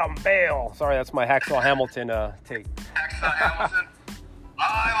and out on bail. Sorry, that's my Hacksaw Hamilton take. Hacksaw Hamilton.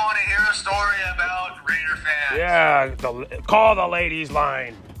 I want to hear a story about Raider fans. Yeah, call the ladies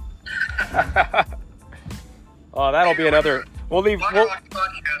line. Oh, that'll be another We'll leave. Dodger Hogs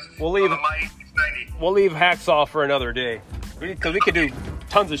podcast. We'll leave. On the Mighty 690. We'll leave Hacksaw for another day, because we could do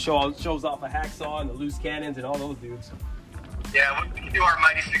tons of shows off of Hacksaw and the Loose Cannons and all those dudes. Yeah, we can do our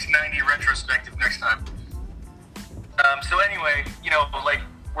Mighty 690 retrospective next time. So anyway, like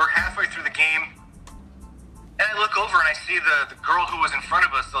we're halfway through the game, and I look over and I see the girl who was in front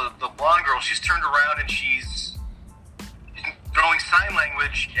of us, the blonde girl. She's turned around and she's throwing sign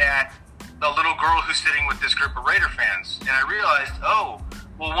language at the little girl who's sitting with this group of Raider fans. And I realized, oh,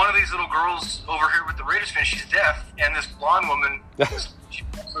 well, one of these little girls over here with the Raiders fans, she's deaf, and this blonde woman, she's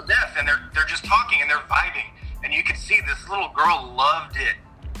also deaf, and they're just talking and they're vibing. And you could see this little girl loved it.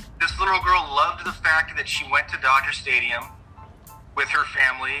 This little girl loved the fact that she went to Dodger Stadium with her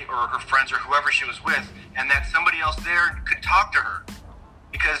family or her friends or whoever she was with, and that somebody else there could talk to her.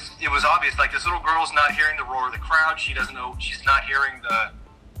 Because it was obvious, like, this little girl's not hearing the roar of the crowd. She doesn't know, she's not hearing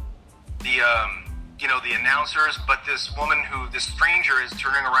the announcers, but this stranger is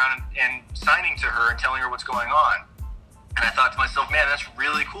turning around and signing to her and telling her what's going on. And I thought to myself, man, that's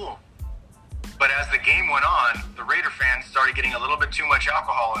really cool. But as the game went on, the Raider fans started getting a little bit too much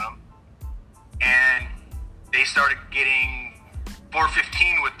alcohol in them, and they started getting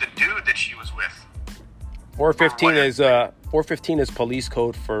 415 with the dude that she was with. 415 is police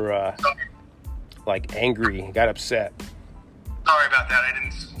code for like angry, got upset. Sorry about that. I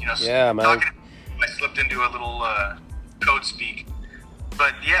didn't, Yeah, man. I slipped into a little code speak.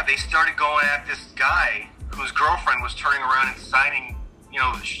 But yeah, they started going at this guy whose girlfriend was turning around and signing,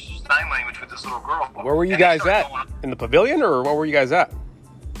 sign language with this little girl. Where were you guys at? In the pavilion, or where were you guys at?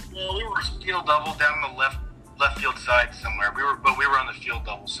 Well, we were field double down the left field side somewhere. We were on the field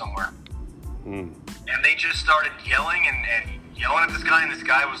double somewhere. And they just started yelling and yelling at this guy, and this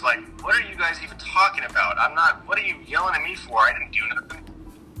guy was like, "What are you guys even talking about? What are you yelling at me for? I didn't do nothing."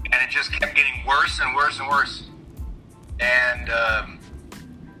 And it just kept getting worse and worse and worse. And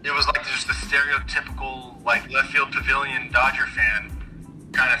it was like just the stereotypical, like, left field pavilion Dodger fan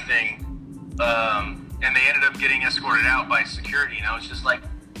kind of thing. And they ended up getting escorted out by security. And I was just like,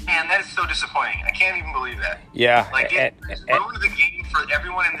 man, that is so disappointing. I can't even believe that. Yeah. Like, it ruined the game for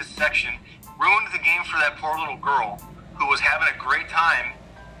everyone in this section. Ruined the game for that poor little girl who was having a great time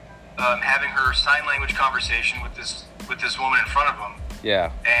having her sign language conversation with this woman in front of them.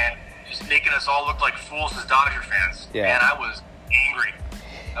 Yeah. And just making us all look like fools as Dodger fans. Yeah. Man, I was angry.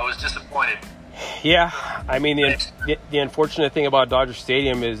 I was disappointed. Yeah. I mean, the unfortunate thing about Dodger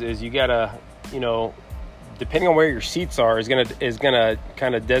Stadium is you gotta, depending on where your seats are, is gonna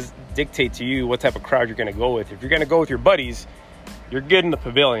kind of dictate to you what type of crowd you're gonna go with. If you're gonna go with your buddies, you're good in the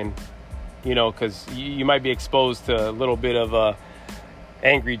pavilion, because you might be exposed to a little bit of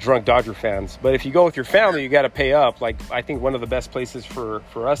angry, drunk Dodger fans. But if you go with your family, you got to pay up. Like, I think one of the best places for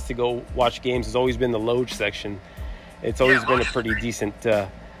us to go watch games has always been the Loge section. It's always been a pretty decent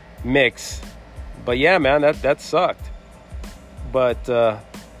mix. But yeah, man, that sucked. But tell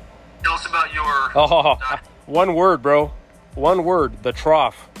us about your one word, bro. One word: the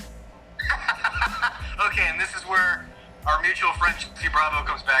trough. Okay, and this is where our mutual friend Jesse Bravo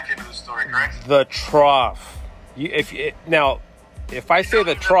comes back into the story, correct? The trough. If I say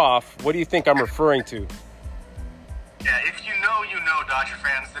the trough, what do you think I'm referring to? Yeah, if you know, Dodger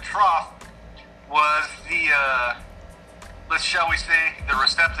fans, the trough was the, shall we say, the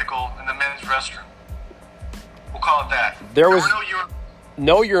receptacle in the men's restroom. We'll call it that. There was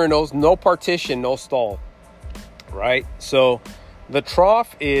no urinals, no partition, no stall. Right? So the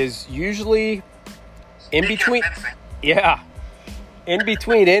trough is usually in between. Yeah. In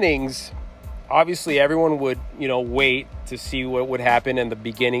between innings, obviously everyone would, wait to see what would happen in the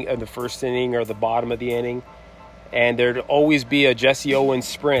beginning of the first inning or the bottom of the inning. And there'd always be a Jesse Owens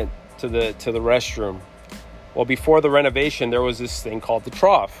sprint to the restroom. Well, before the renovation, there was this thing called the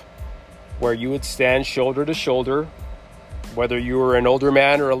trough, where you would stand shoulder to shoulder. Whether you were an older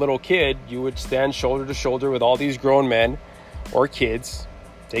man or a little kid, you would stand shoulder to shoulder with all these grown men or kids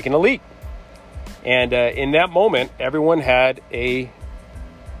taking a leak. And in that moment, everyone had a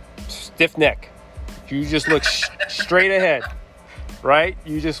stiff neck. You just look straight ahead, right?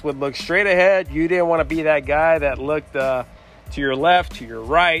 You just would look straight ahead. You didn't want to be that guy that looked to your left, to your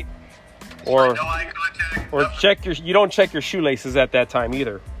right, or no eye contact. Nope. You don't check your shoelaces at that time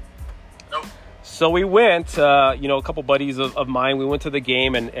either. Nope. So we went, a couple buddies of mine, we went to the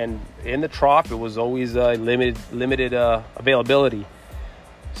game, and in the trough, it was always limited availability.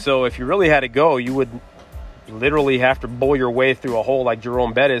 So if you really had to go, you would literally have to bowl your way through a hole like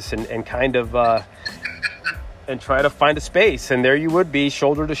Jerome Bettis and kind of and try to find a space. And there you would be,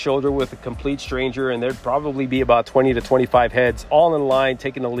 shoulder to shoulder with a complete stranger, and there'd probably be about 20 to 25 heads all in line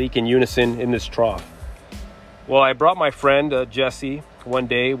taking a leak in unison in this trough. Well, I brought my friend Jesse one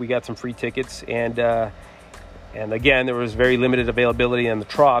day. We got some free tickets, and again, there was very limited availability in the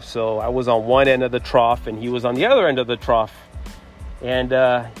trough. So I was on one end of the trough, and he was on the other end of the trough. And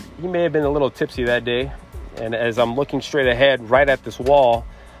he may have been a little tipsy that day. And as I'm looking straight ahead, right at this wall,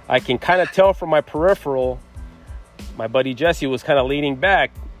 I can kind of tell from my peripheral, my buddy Jesse was kind of leaning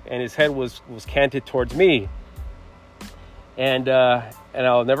back, and his head was canted towards me. And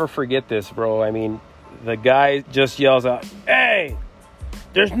I'll never forget this, bro. I mean, the guy just yells out, "Hey,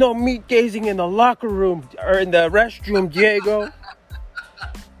 there's no meat gazing in the locker room or in the restroom, Diego."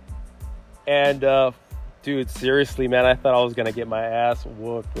 And dude, seriously, man, I thought I was gonna get my ass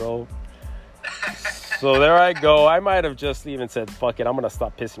whooped, bro. So there I go. I might have just even said, "Fuck it, I'm gonna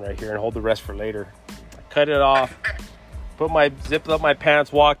stop pissing right here and hold the rest for later." I cut it off, zipped up my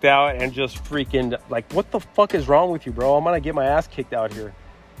pants, walked out, and just freaking like, "What the fuck is wrong with you, bro? I'm gonna get my ass kicked out here."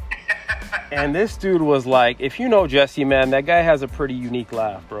 And this dude was like, if you know Jesse, man, that guy has a pretty unique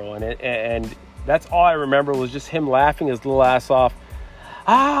laugh, bro. And that's all I remember was just him laughing his little ass off.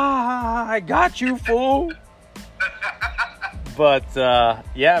 "Ah, I got you, fool." But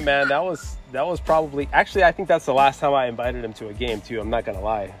yeah, man, that was probably, actually, I think that's the last time I invited him to a game too. I'm not gonna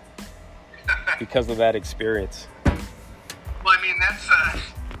lie, because of that experience. Well, I mean, that's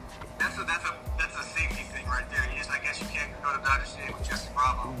a safety thing right there. I guess you can't go to Dodger Stadium with Jesse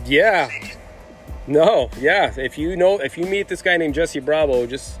Bravo. Yeah. No, yeah. If you meet this guy named Jesse Bravo,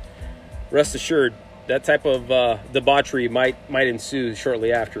 just rest assured that type of debauchery might ensue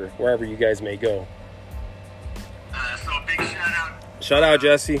shortly after, wherever you guys may go. So a big shout out. Shout out,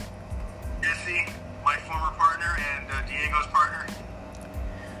 Jesse. Jesse, my former partner, and Diego's partner.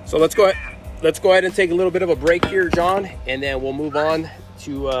 So let's go ahead and take a little bit of a break here, John, and then we'll move on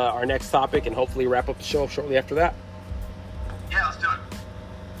to our next topic and hopefully wrap up the show shortly after that. Yeah, let's do it.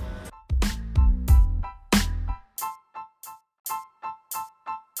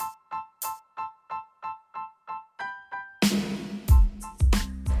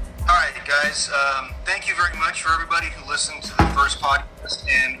 All right, guys. Thank you very much for everybody who listened to the first podcast,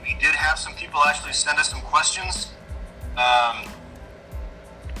 and we did have some people actually send us some questions.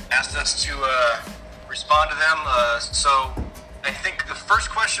 Asked us to respond to them. So I think the first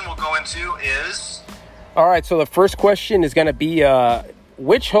question we'll go into is... All right, so the first question is going to be,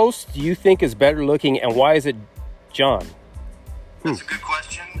 which host do you think is better looking, and why is it John? That's a good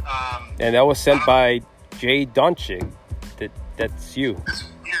question. And that was sent by Jay Donchig. That's you. It's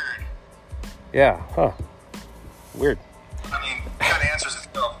weird. Yeah, huh. Weird. I mean, what kind of answers it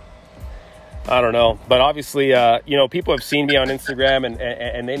though? I don't know, but obviously, people have seen me on Instagram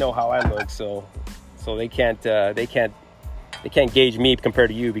and they know how I look, so they can't gauge me compared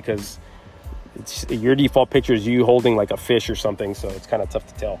to you, because your default picture is you holding like a fish or something, so it's kind of tough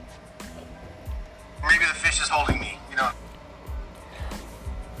to tell. Maybe the fish is holding me, you know.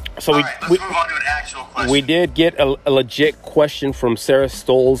 So let's move on to an actual question. We did get a legit question from Sarah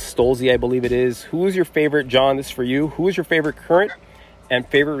Stolzy, I believe it is. Who is your favorite, John? This is for you. Who is your favorite current and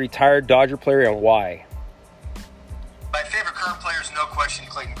favorite retired Dodger player, and why? My favorite current player is no question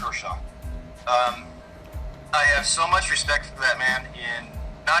Clayton Kershaw. I have so much respect for that man in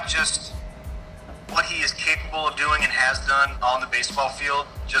not just what he is capable of doing and has done on the baseball field,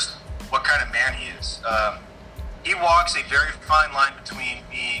 just what kind of man he is. He walks a very fine line between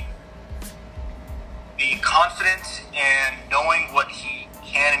being confident and knowing what he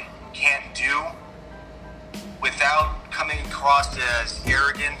can and can't do without coming across as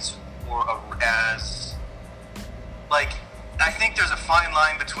arrogant or as, like, I think there's a fine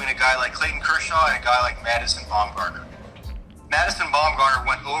line between a guy like Clayton Kershaw and a guy like Madison Bumgarner. Madison Bumgarner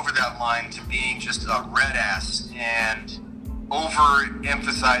went over that line to being just a red ass and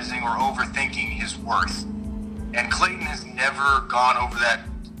overemphasizing or overthinking his worth. And Clayton has never gone over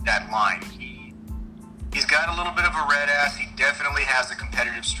that line. He's got a little bit of a red ass. He definitely has a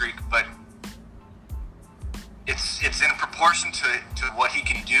competitive streak, but it's in proportion to what he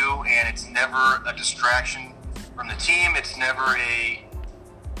can do, and it's never a distraction from the team. It's never a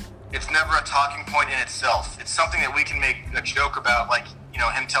talking point in itself. It's something that we can make a joke about, like, you know,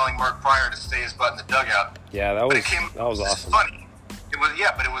 him telling Mark Pryor to stay his butt in the dugout. Yeah, that was awesome. Funny.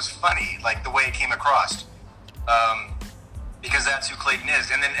 But it was funny, like the way it came across. Because that's who Clayton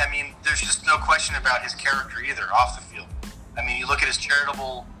is. And then, I mean, there's just no question about his character either off the field. I mean, you look at his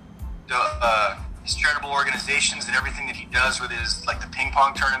charitable organizations and everything that he does with his, like, the ping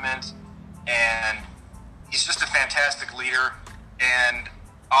pong tournament, and he's just a fantastic leader. And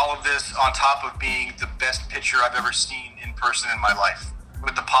all of this on top of being the best pitcher I've ever seen in person in my life,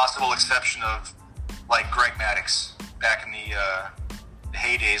 with the possible exception of, like, Greg Maddux back in the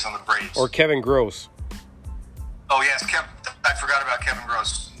heydays on the Braves. Or Kevin Gross. Oh yes, I forgot about Kevin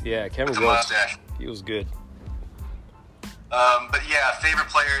Gross. Yeah, Kevin With the Gross. mustache. He was good. But yeah, favorite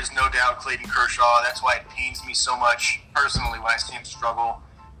player is no doubt Clayton Kershaw. That's why it pains me so much personally when I see him struggle.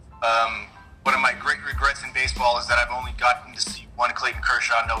 One of my great regrets in baseball is that I've only gotten to see one Clayton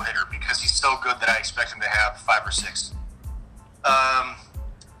Kershaw no-hitter because he's so good that I expect him to have 5 or 6.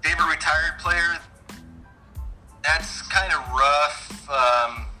 Favorite retired player? That's kind of rough.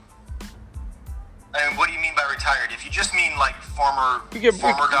 I mean, what do you mean by retired? If you just mean like former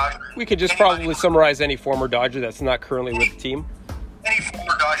Dodger, we could just probably summarize any former Dodger that's not currently with the team. Any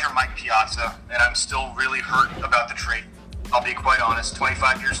former Dodger, Mike Piazza, and I'm still really hurt about the trade. I'll be quite honest.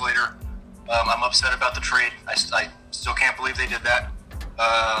 25 years later, I'm upset about the trade. I still can't believe they did that.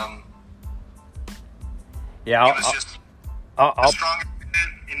 Yeah, he was just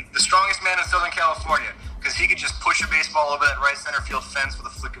the strongest man in Southern California because he could just push a baseball over that right center field fence with a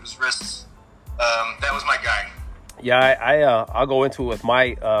flick of his wrists. That was my guy. Yeah, I'll go into it with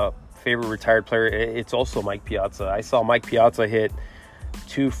my favorite retired player. It's also Mike Piazza. I saw Mike Piazza hit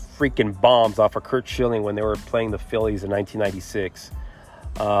 2 freaking bombs off of Curt Schilling when they were playing the Phillies in 1996.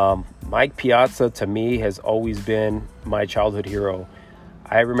 Mike Piazza, to me, has always been my childhood hero.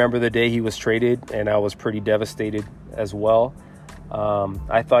 I remember the day he was traded, and I was pretty devastated as well.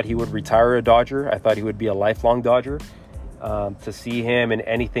 I thought he would retire a Dodger. I thought he would be a lifelong Dodger. To see him in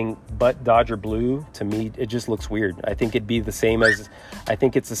anything but Dodger blue, to me, it just looks weird. I think it'd be the same as,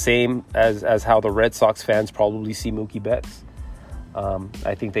 how the Red Sox fans probably see Mookie Betts.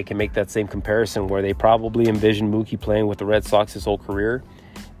 I think they can make that same comparison where they probably envision Mookie playing with the Red Sox his whole career,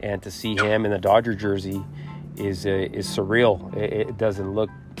 and to see him in the Dodger jersey is surreal. It doesn't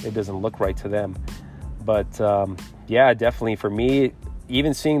look right to them. But yeah, definitely for me,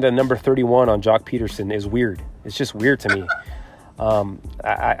 even seeing the number 31 on Jock Peterson is weird. It's just weird to me.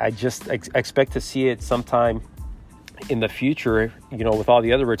 I just expect to see it sometime in the future, with all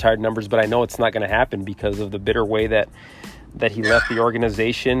the other retired numbers, but I know it's not going to happen because of the bitter way that he left the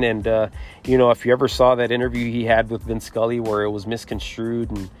organization. And, if you ever saw that interview he had with Vince Scully where it was misconstrued,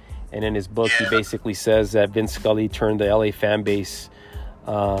 and in his book, he basically says that Vince Scully turned the LA fan base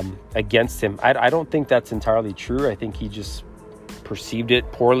against him. I don't think that's entirely true. I think he just perceived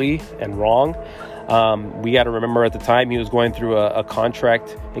it poorly and wrong. We got to remember at the time he was going through a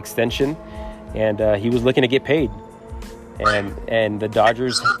contract extension, and he was looking to get paid, and the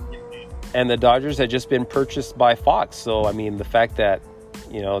Dodgers had just been purchased by Fox. So I mean, the fact that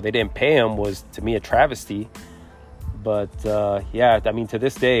they didn't pay him was to me a travesty. But yeah, I mean, to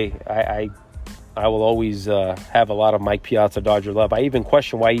this day, I will always have a lot of Mike Piazza Dodger love. I even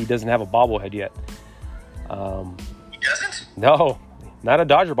question why he doesn't have a bobblehead yet. He doesn't? No. Not a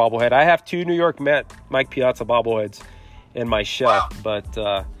Dodger bobblehead. I have 2 New York Met Mike Piazza bobbleheads in my shelf, but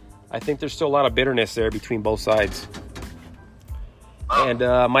I think there's still a lot of bitterness there between both sides. Oh.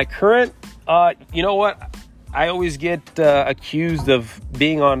 And my current, you know what? I always get accused of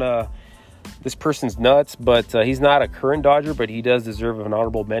being on this person's nuts, but he's not a current Dodger, but he does deserve an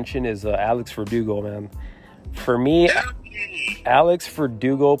honorable mention, is Alex Verdugo, man. For me, Alex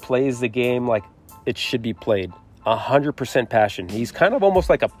Verdugo plays the game like it should be played. 100% passion. He's kind of almost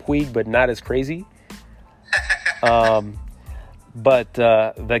like a Puig, but not as crazy. But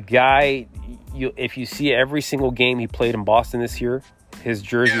the guy, if you see every single game he played in Boston this year, his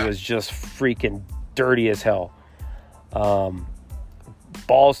jersey was just freaking dirty as hell.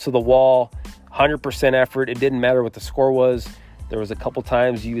 Balls to the wall, 100% effort. It didn't matter what the score was. There was a couple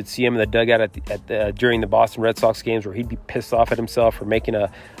times you would see him in the dugout during the Boston Red Sox games where he'd be pissed off at himself for making a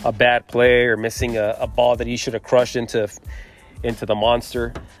bad play or missing a ball that he should have crushed into the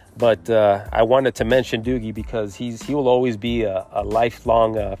monster. But I wanted to mention Doogie because he will always be a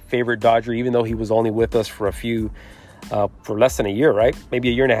lifelong favorite Dodger, even though he was only with us for for less than a year, right? Maybe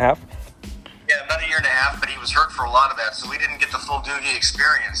a year and a half. Yeah, about a year and a half, but he was hurt for a lot of that, so we didn't get the full Doogie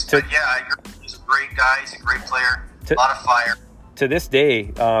experience. But yeah, I agree. He's a great guy. He's a great player. A lot of fire. To this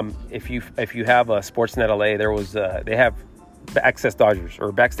day, if you have a Sportsnet LA, they have Access Dodgers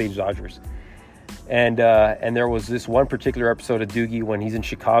or Backstage Dodgers, and there was this one particular episode of Doogie when he's in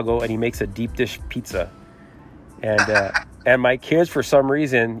Chicago and he makes a deep dish pizza, and my kids, for some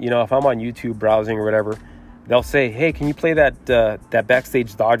reason, if I'm on YouTube browsing or whatever, they'll say, "Hey, can you play that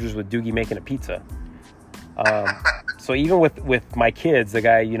Backstage Dodgers with Doogie making a pizza?" So even with my kids, the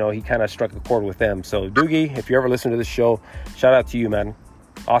guy, he kind of struck a chord with them. So Doogie, if you ever listen to this show, shout out to you, man.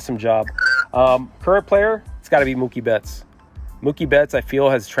 Awesome job. Current player, it's got to be Mookie Betts. Mookie Betts, I feel,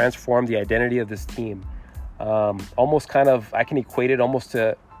 has transformed the identity of this team. Almost kind of, I can equate it almost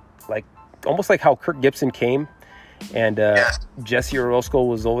like how Kirk Gibson came and Jesse Orosco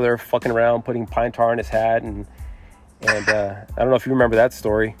was over there fucking around, putting pine tar in his hat, and And I don't know if you remember that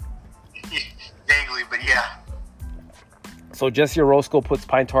story. Vaguely, but yeah. So Jesse Orozco puts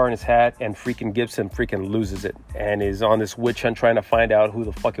pine tar in his hat, and freaking Gibson freaking loses it and is on this witch hunt trying to find out who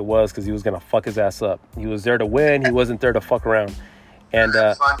the fuck it was because he was going to fuck his ass up. He was there to win. He wasn't there to fuck around. And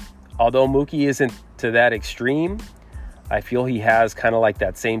although Mookie isn't to that extreme, I feel he has kind of like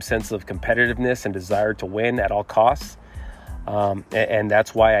that same sense of competitiveness and desire to win at all costs. And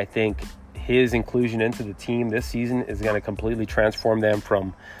that's why I think his inclusion into the team this season is going to completely transform them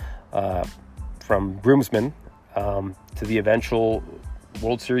from groomsmen to the eventual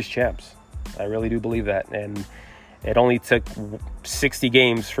World Series champs. I really do believe that. And it only took 60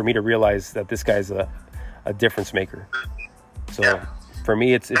 games for me to realize that this guy's a difference maker. So for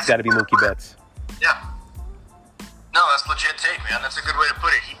me, it's got to be Mookie Betts. Yeah. No, that's legit take, man. That's a good way to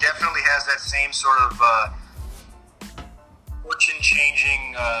put it. He definitely has that same sort of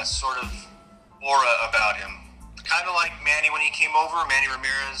fortune-changing sort of aura about him. Kind of like Manny when he came over, Manny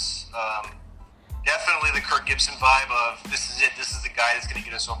Ramirez. Definitely the Kirk Gibson vibe of this is it. This is the guy that's going to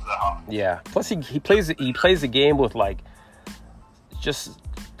get us over the hump. Yeah. Plus, he plays the game with just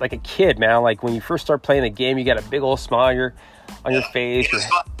like a kid, man. Like when you first start playing the game, you got a big old smile on your face.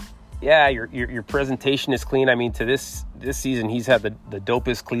 Your presentation is clean. I mean, to this season, he's had the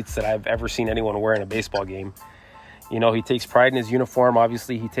dopest cleats that I've ever seen anyone wear in a baseball game. You know, he takes pride in his uniform.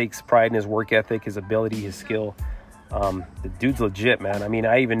 Obviously, he takes pride in his work ethic, his ability, his skill. The dude's legit, man. I mean,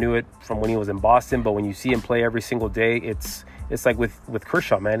 I even knew it from when he was in Boston, but when you see him play every single day, it's like with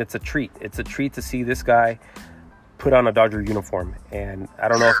Kershaw, man. It's a treat. It's a treat to see this guy put on a Dodger uniform. And I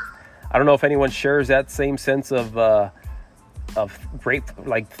don't know if anyone shares that same sense of great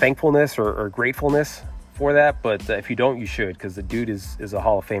thankfulness or gratefulness for that. But if you don't, you should, because the dude is a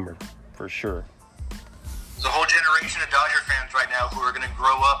Hall of Famer for sure. There's a whole generation of Dodger fans right now who are going to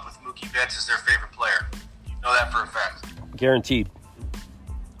grow up with Mookie Betts as their favorite player. Know that for a fact. Guaranteed.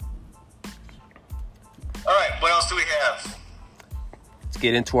 All right, what else do we have? Let's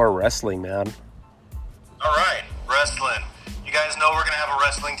get into our wrestling, man. All right, wrestling. You guys know we're going to have a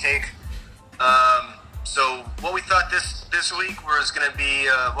wrestling take. So what we thought this week was going to be,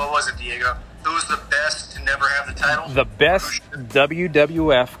 what was it, Diego? Who's the best to never have the title? The best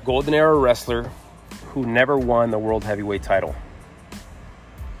WWF Golden Era wrestler who never won the World Heavyweight title.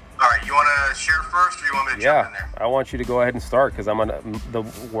 All right, you want to share first, or you want me to jump in there? I want you to go ahead and start, because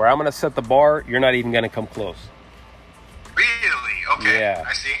where I'm gonna set the bar, you're not even gonna come close. Really? Okay. Yeah.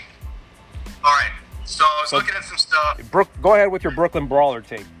 I see. All right. So I was looking at some stuff. Go ahead with your Brooklyn Brawler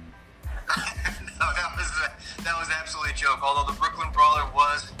take. No, that was absolutely a joke. Although the Brooklyn Brawler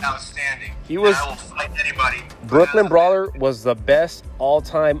was outstanding. I will fight anybody. Brooklyn Brawler was the best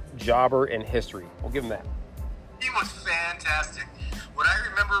all-time jobber in history. We'll give him that. He was fantastic. What I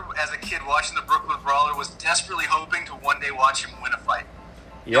remember as a kid watching the Brooklyn Brawler was desperately hoping to one day watch him win a fight.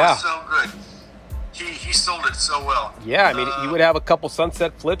 Yeah. It was so good. He sold it so well. Yeah, I mean, he would have a couple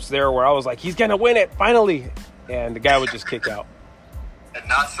sunset flips there where I was like, he's going to win it, finally. And the guy would just kick out. And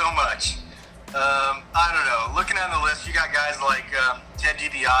not so much. I don't know. Looking on the list, you got guys like Ted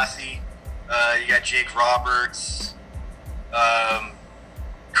DiBiase. You got Jake Roberts.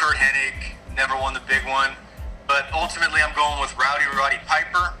 Kurt Hennig never won the big one. But ultimately, I'm going with Roddy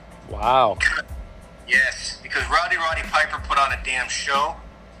Piper. Wow. Yes, because Roddy Piper put on a damn show.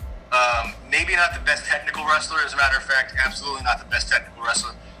 Maybe not the best technical wrestler. As a matter of fact, absolutely not the best technical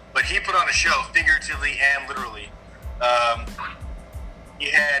wrestler. But he put on a show, figuratively and literally.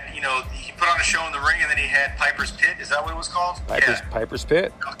 He put on a show in the ring, and then he had Piper's Pit. Is that what it was called? Piper's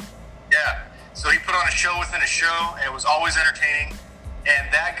Pit? Yeah. So he put on a show within a show, and it was always entertaining.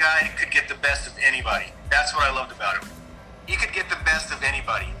 And that guy could get the best of anybody. That's what I loved about him. He could get the best of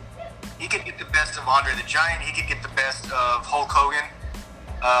anybody. He could get the best of Andre the Giant. He could get the best of Hulk Hogan.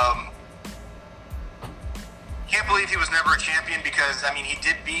 Can't believe he was never a champion because, I mean, he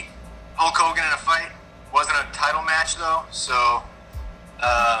did beat Hulk Hogan in a fight. Wasn't a title match, though. So,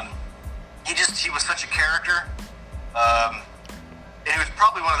 he was such a character. And he was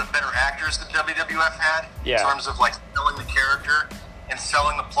probably one of the better actors that WWF had in terms of, selling the character and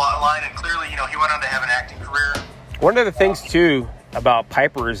selling the plot line. And clearly, he went on to have an acting career. One of the things, too, about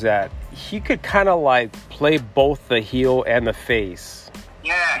Piper is that he could kind of, play both the heel and the face.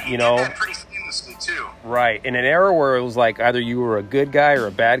 Yeah, he did that pretty seamlessly, too. Right. In an era where it was either you were a good guy or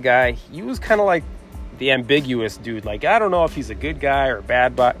a bad guy, he was kind of like the ambiguous dude. I don't know if he's a good guy or a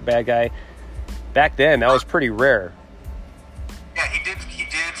bad guy. Back then, that was pretty rare. Yeah, he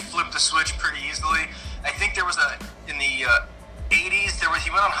did flip the switch pretty easily. I think there was in the 80s, he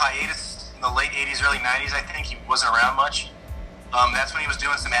went on hiatus in the late 80s, early 90s. I think he wasn't around much. That's when he was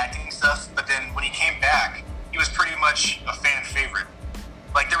doing some acting stuff. But then when he came back, he was pretty much a fan favorite.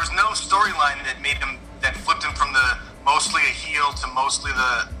 Like, there was no storyline that flipped him from the mostly a heel to mostly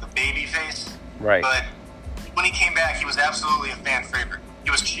the baby face. Right. But when he came back, he was absolutely a fan favorite.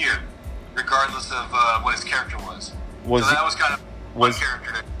 He was cheered, regardless of what his character was. So that was kind of one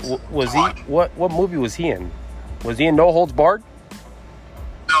character. Was he? What movie was he in? Was he in No Holds Barred?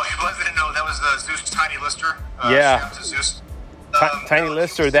 No, he wasn't. No, that was Zeus Tiny Lister. Yeah. Shout out to Zeus. Tiny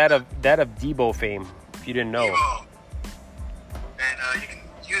Lister, that of Debo fame. If you didn't know. Debo. And you can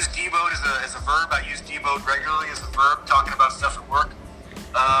use Deboed as a verb. I use Deboed regularly as a verb, talking about stuff at work.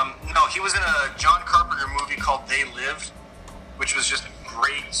 No, he was in a John Carpenter movie called They Lived, which was just a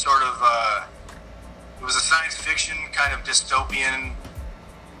great sort of. It was a science fiction kind of dystopian.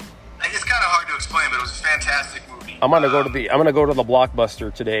 It's kind of hard to explain, but it was a fantastic movie. I'm gonna go to the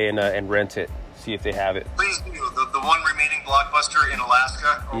Blockbuster today and rent it. See if they have it. Please do. The one remaining Blockbuster in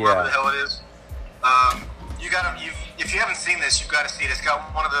Alaska, or wherever the hell it is. If you haven't seen this, you've got to see it. It's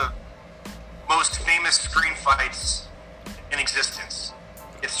got one of the most famous screen fights in existence.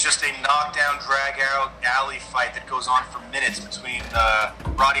 It's just a knockdown, drag-out alley fight that goes on for minutes between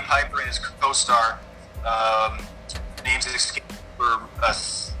Roddy Piper and his co-star. Names escape for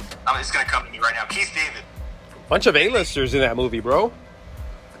us. It's going to come to me right now. Keith David. Bunch of A-listers in that movie, bro.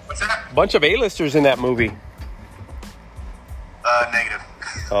 What's that? Bunch of A-listers in that movie. Negative.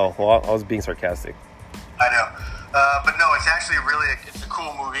 Oh, well, I was being sarcastic. I know. But no, it's actually it's a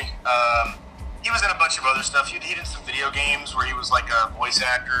cool movie. He was in a bunch of other stuff. He did some video games where he was like a voice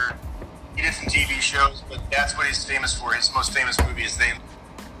actor. He did some TV shows, but that's what he's famous for. His most famous movie is They.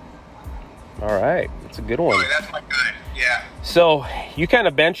 All right, it's a good one. Anyway, that's my guy. Yeah. So you kind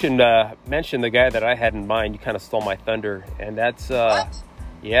of mentioned the guy that I had in mind. You kind of stole my thunder, and that's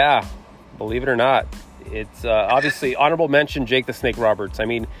yeah, believe it or not, it's obviously honorable mention Jake the Snake Roberts. I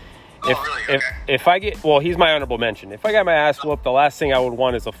mean, if I get, well, he's my honorable mention. If I got my ass whooped, the last thing I would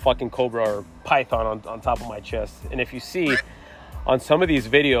want is a fucking cobra or python on top of my chest. And if you see on some of these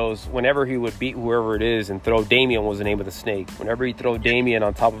videos, whenever he would beat whoever it is and throw Damien was the name of the snake. Whenever he throw Damien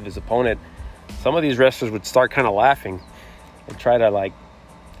on top of his opponent, some of these wrestlers would start kind of laughing and try to like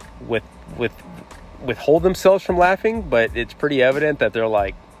withhold themselves from laughing, but it's pretty evident that they're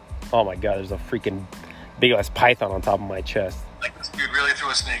like, oh my god, there's a freaking big ass python on top of my chest. Like, this dude really threw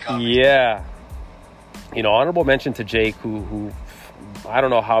a snake on me. Yeah. You know, honorable mention to Jake, who I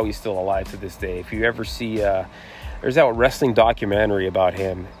don't know how he's still alive to this day. If you ever see, there's that wrestling documentary about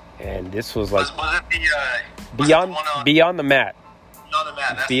him, and this was like was it the Beyond the Mat.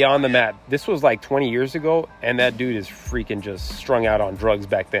 Beyond the Mat. This was like 20 years ago, and that dude is freaking just strung out on drugs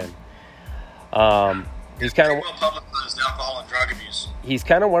back then. He's kind of well publicized alcohol and drug abuse. He's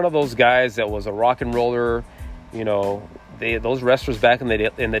kind of one of those guys that was a rock and roller. You know, those wrestlers back in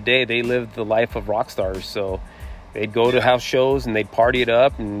the day, they lived the life of rock stars. So they'd go to house shows and they'd party it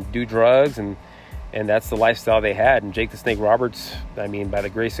up and do drugs, and that's the lifestyle they had. And Jake the Snake Roberts, I mean, by the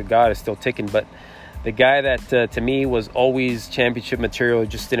grace of God, is still ticking. But the guy that to me was always championship material,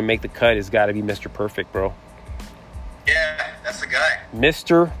 just didn't make the cut, has got to be Mr. Perfect, bro. Yeah, that's the guy.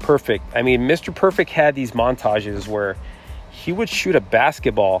 Mr. Perfect. I mean, Mr. Perfect had these montages where he would shoot a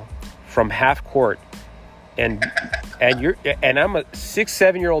basketball from half court, and I'm a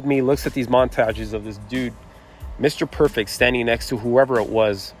 6-7-year-old me looks at these montages of this dude, Mr. Perfect, standing next to whoever it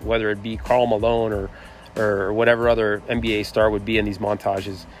was, whether it be Karl Malone or whatever other NBA star would be in these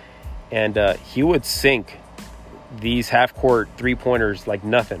montages, and he would sink these half court 3-pointers like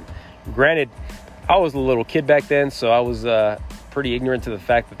nothing. Granted, I was a little kid back then, so I was pretty ignorant to the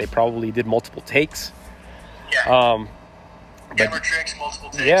fact that they probably did multiple takes. Yeah. Camera tricks, multiple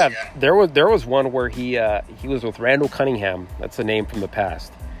takes. Yeah, there was one where he was with Randall Cunningham. That's a name from the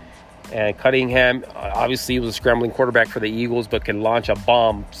past. And Cunningham, obviously, was a scrambling quarterback for the Eagles, but could launch a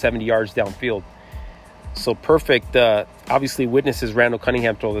bomb 70 yards downfield. So Perfect obviously witnesses Randall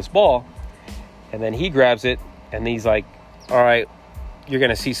Cunningham throw this ball, and then he grabs it, and he's like, all right, you're going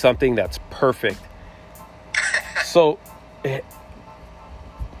to see something that's perfect. So I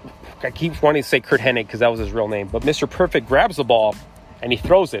keep wanting to say Kurt Hennig because that was his real name, but Mr. Perfect grabs the ball and he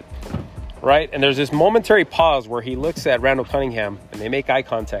throws it, right? And there's this momentary pause where he looks at Randall Cunningham and they make eye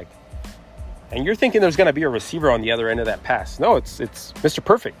contact. And you're thinking there's going to be a receiver on the other end of that pass. No, it's Mr.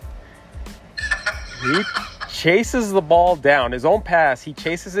 Perfect. He chases the ball down. His own pass, he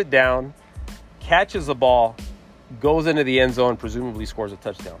chases it down, catches the ball, goes into the end zone, presumably scores a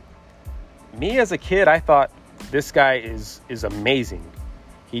touchdown. Me as a kid, I thought this guy is amazing.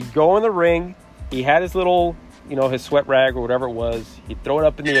 He'd go in the ring. He had his little, his sweat rag or whatever it was. He'd throw it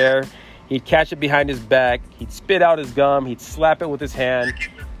up in the air. He'd catch it behind his back. He'd spit out his gum. He'd slap it with his hand.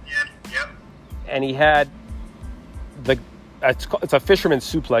 Yep. And he had it's a fisherman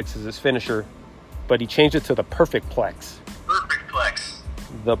suplex is his finisher, but he changed it to the perfect plex. Perfect plex.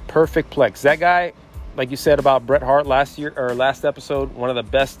 The perfect plex. That guy, like you said about Bret Hart last episode, one of the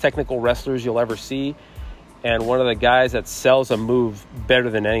best technical wrestlers you'll ever see, and one of the guys that sells a move better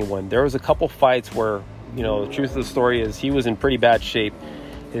than anyone. There was a couple fights where, the truth of the story is he was in pretty bad shape.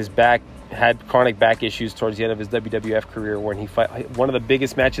 His back had chronic back issues towards the end of his WWF career. When he one of the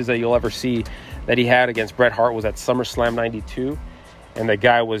biggest matches that you'll ever see that he had against Bret Hart was at SummerSlam '92, and the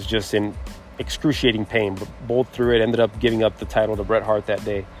guy was just in excruciating pain, but bowled through it, ended up giving up the title to Bret Hart that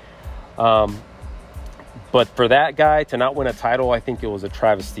day. But for that guy to not win a title, I think it was a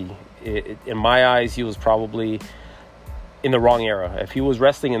travesty. In my eyes, he was probably in the wrong era. If he was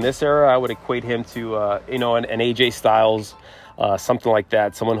wrestling in this era, I would equate him to, an AJ Styles, something like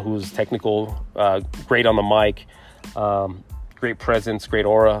that. Someone who's technical, great on the mic, great presence, great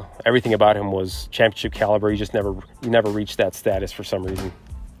aura. Everything about him was championship caliber. He just never reached that status for some reason.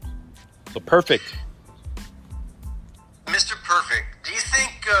 So perfect. Mr. Perfect. Do you think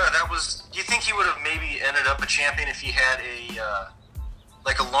do you think he would have maybe ended up a champion if he had a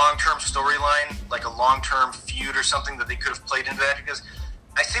long-term storyline, like a long-term feud or something that they could have played into that? Because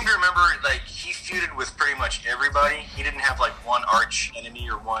I seem to remember he feuded with pretty much everybody. He didn't have one arch enemy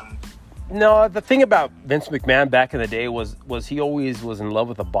or one. No, the thing about Vince McMahon back in the day was he always was in love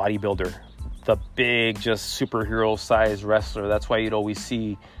with a bodybuilder, the big, just superhero-sized wrestler. That's why you'd always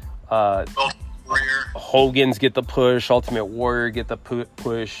see Hogan's get the push, Ultimate Warrior get the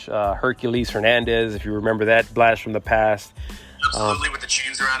push, Hercules Hernandez, if you remember that blast from the past. Absolutely, with the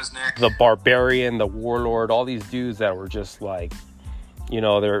chains around his neck. The Barbarian, the Warlord, all these dudes that were just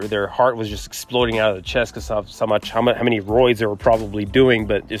their heart was just exploding out of the chest because of how many roids they were probably doing,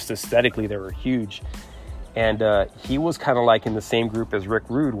 but just aesthetically they were huge. And he was kind of in the same group as Rick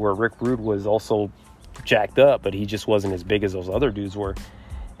Rude, where Rick Rude was also jacked up, but he just wasn't as big as those other dudes were.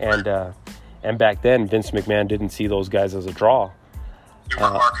 And back then, Vince McMahon didn't see those guys as a draw. They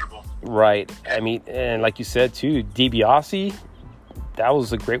were marketable. Right. I mean, and like you said, too, DiBiase, that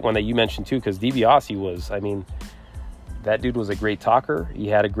was a great one that you mentioned, too, because DiBiase was, that dude was a great talker. He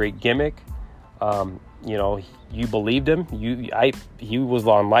had a great gimmick. You believed him. He was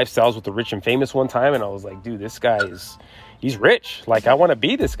on Lifestyles with the Rich and Famous one time, and I was like, dude, this guy he's rich. I want to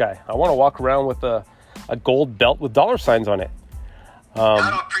be this guy. I want to walk around with a gold belt with dollar signs on it. I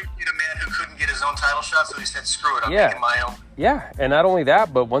don't appreciate a man who couldn't get his own title shot, so he said, screw it, I'm making my own. Yeah, and not only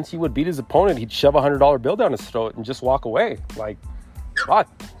that, but once he would beat his opponent, he'd shove a $100 bill down his throat and just walk away. Wow,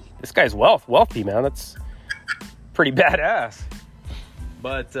 this guy's wealthy, man. That's pretty badass.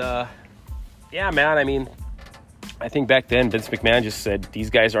 But, man, I think back then Vince McMahon just said, these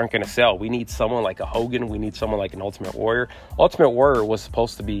guys aren't going to sell. We need someone like a Hogan. We need someone like an Ultimate Warrior. Ultimate Warrior was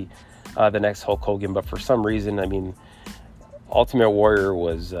supposed to be the next Hulk Hogan, but for some reason, Ultimate Warrior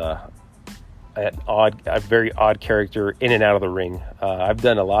was a very odd character in and out of the ring. I've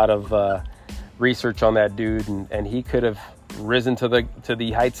done a lot of research on that dude, and he could have risen to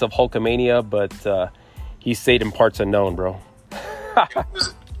the heights of Hulkamania, but he stayed in parts unknown, bro. It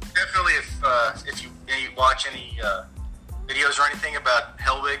was definitely, if you watch any videos or anything about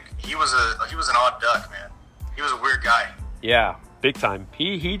Hellwig, he was an odd duck, man. He was a weird guy. Yeah. Big time.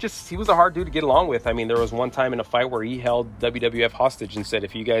 He was a hard dude to get along with. There was one time in a fight where he held WWF hostage and said,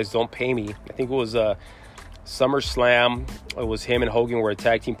 if you guys don't pay me, I think it was SummerSlam. It was him and Hogan were a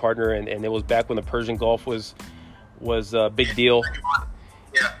tag team partner, and it was back when the Persian Gulf was a big deal.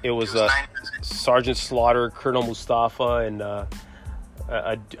 Yeah. It was Sergeant Slaughter, Colonel Mustafa, and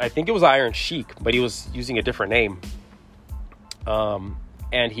I think it was Iron Sheik, but he was using a different name.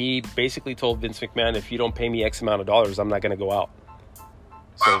 And he basically told Vince McMahon, if you don't pay me X amount of dollars, I'm not going to go out.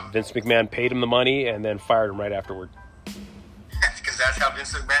 So Vince McMahon paid him the money and then fired him right afterward. Because that's how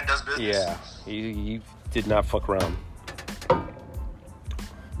Vince McMahon does business. Yeah, he did not fuck around.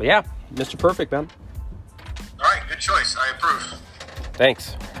 But yeah, Mr. Perfect, man. All right, good choice. I approve.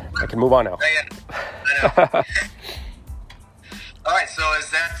 Thanks. I can move on now. I know. All right, so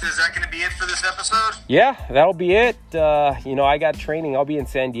is that going to be it for this episode? Yeah, that'll be it. I got training. I'll be in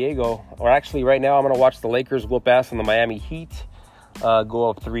San Diego. Or actually, right now, I'm going to watch the Lakers whoop ass on the Miami Heat, go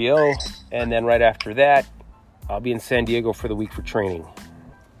up 3-0. And then right after that, I'll be in San Diego for the week for training.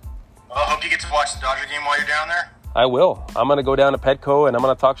 Well, I hope you get to watch the Dodger game while you're down there. I will. I'm going to go down to Petco, and I'm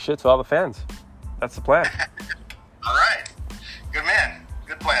going to talk shit to all the fans. That's the plan. All right. Good man.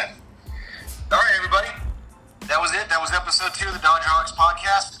 Good plan. All right, everybody. That was it. That was episode 2 of the Dodger Hogs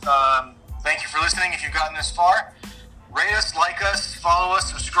podcast. Thank you for listening if you've gotten this far. Rate us, like us, follow us,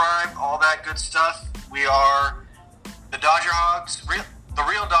 subscribe, all that good stuff. We are the Dodger Hogs, the The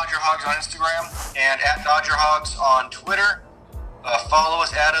Real Dodger Hogs on Instagram and at Dodger Hogs on Twitter. Follow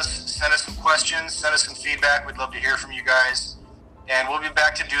us, add us, send us some questions, send us some feedback. We'd love to hear from you guys. And we'll be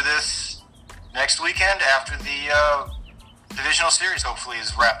back to do this next weekend after the divisional series hopefully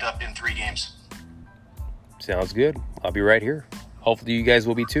is wrapped up in 3 games. Sounds good. I'll be right here. Hopefully you guys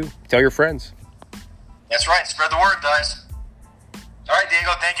will be too. Tell your friends. That's right. Spread the word, guys. All right,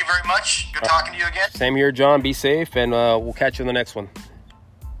 Diego, thank you very much. Good talking to you again. Same here, John. Be safe, and we'll catch you on the next one.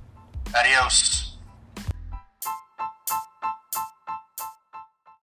 Adios.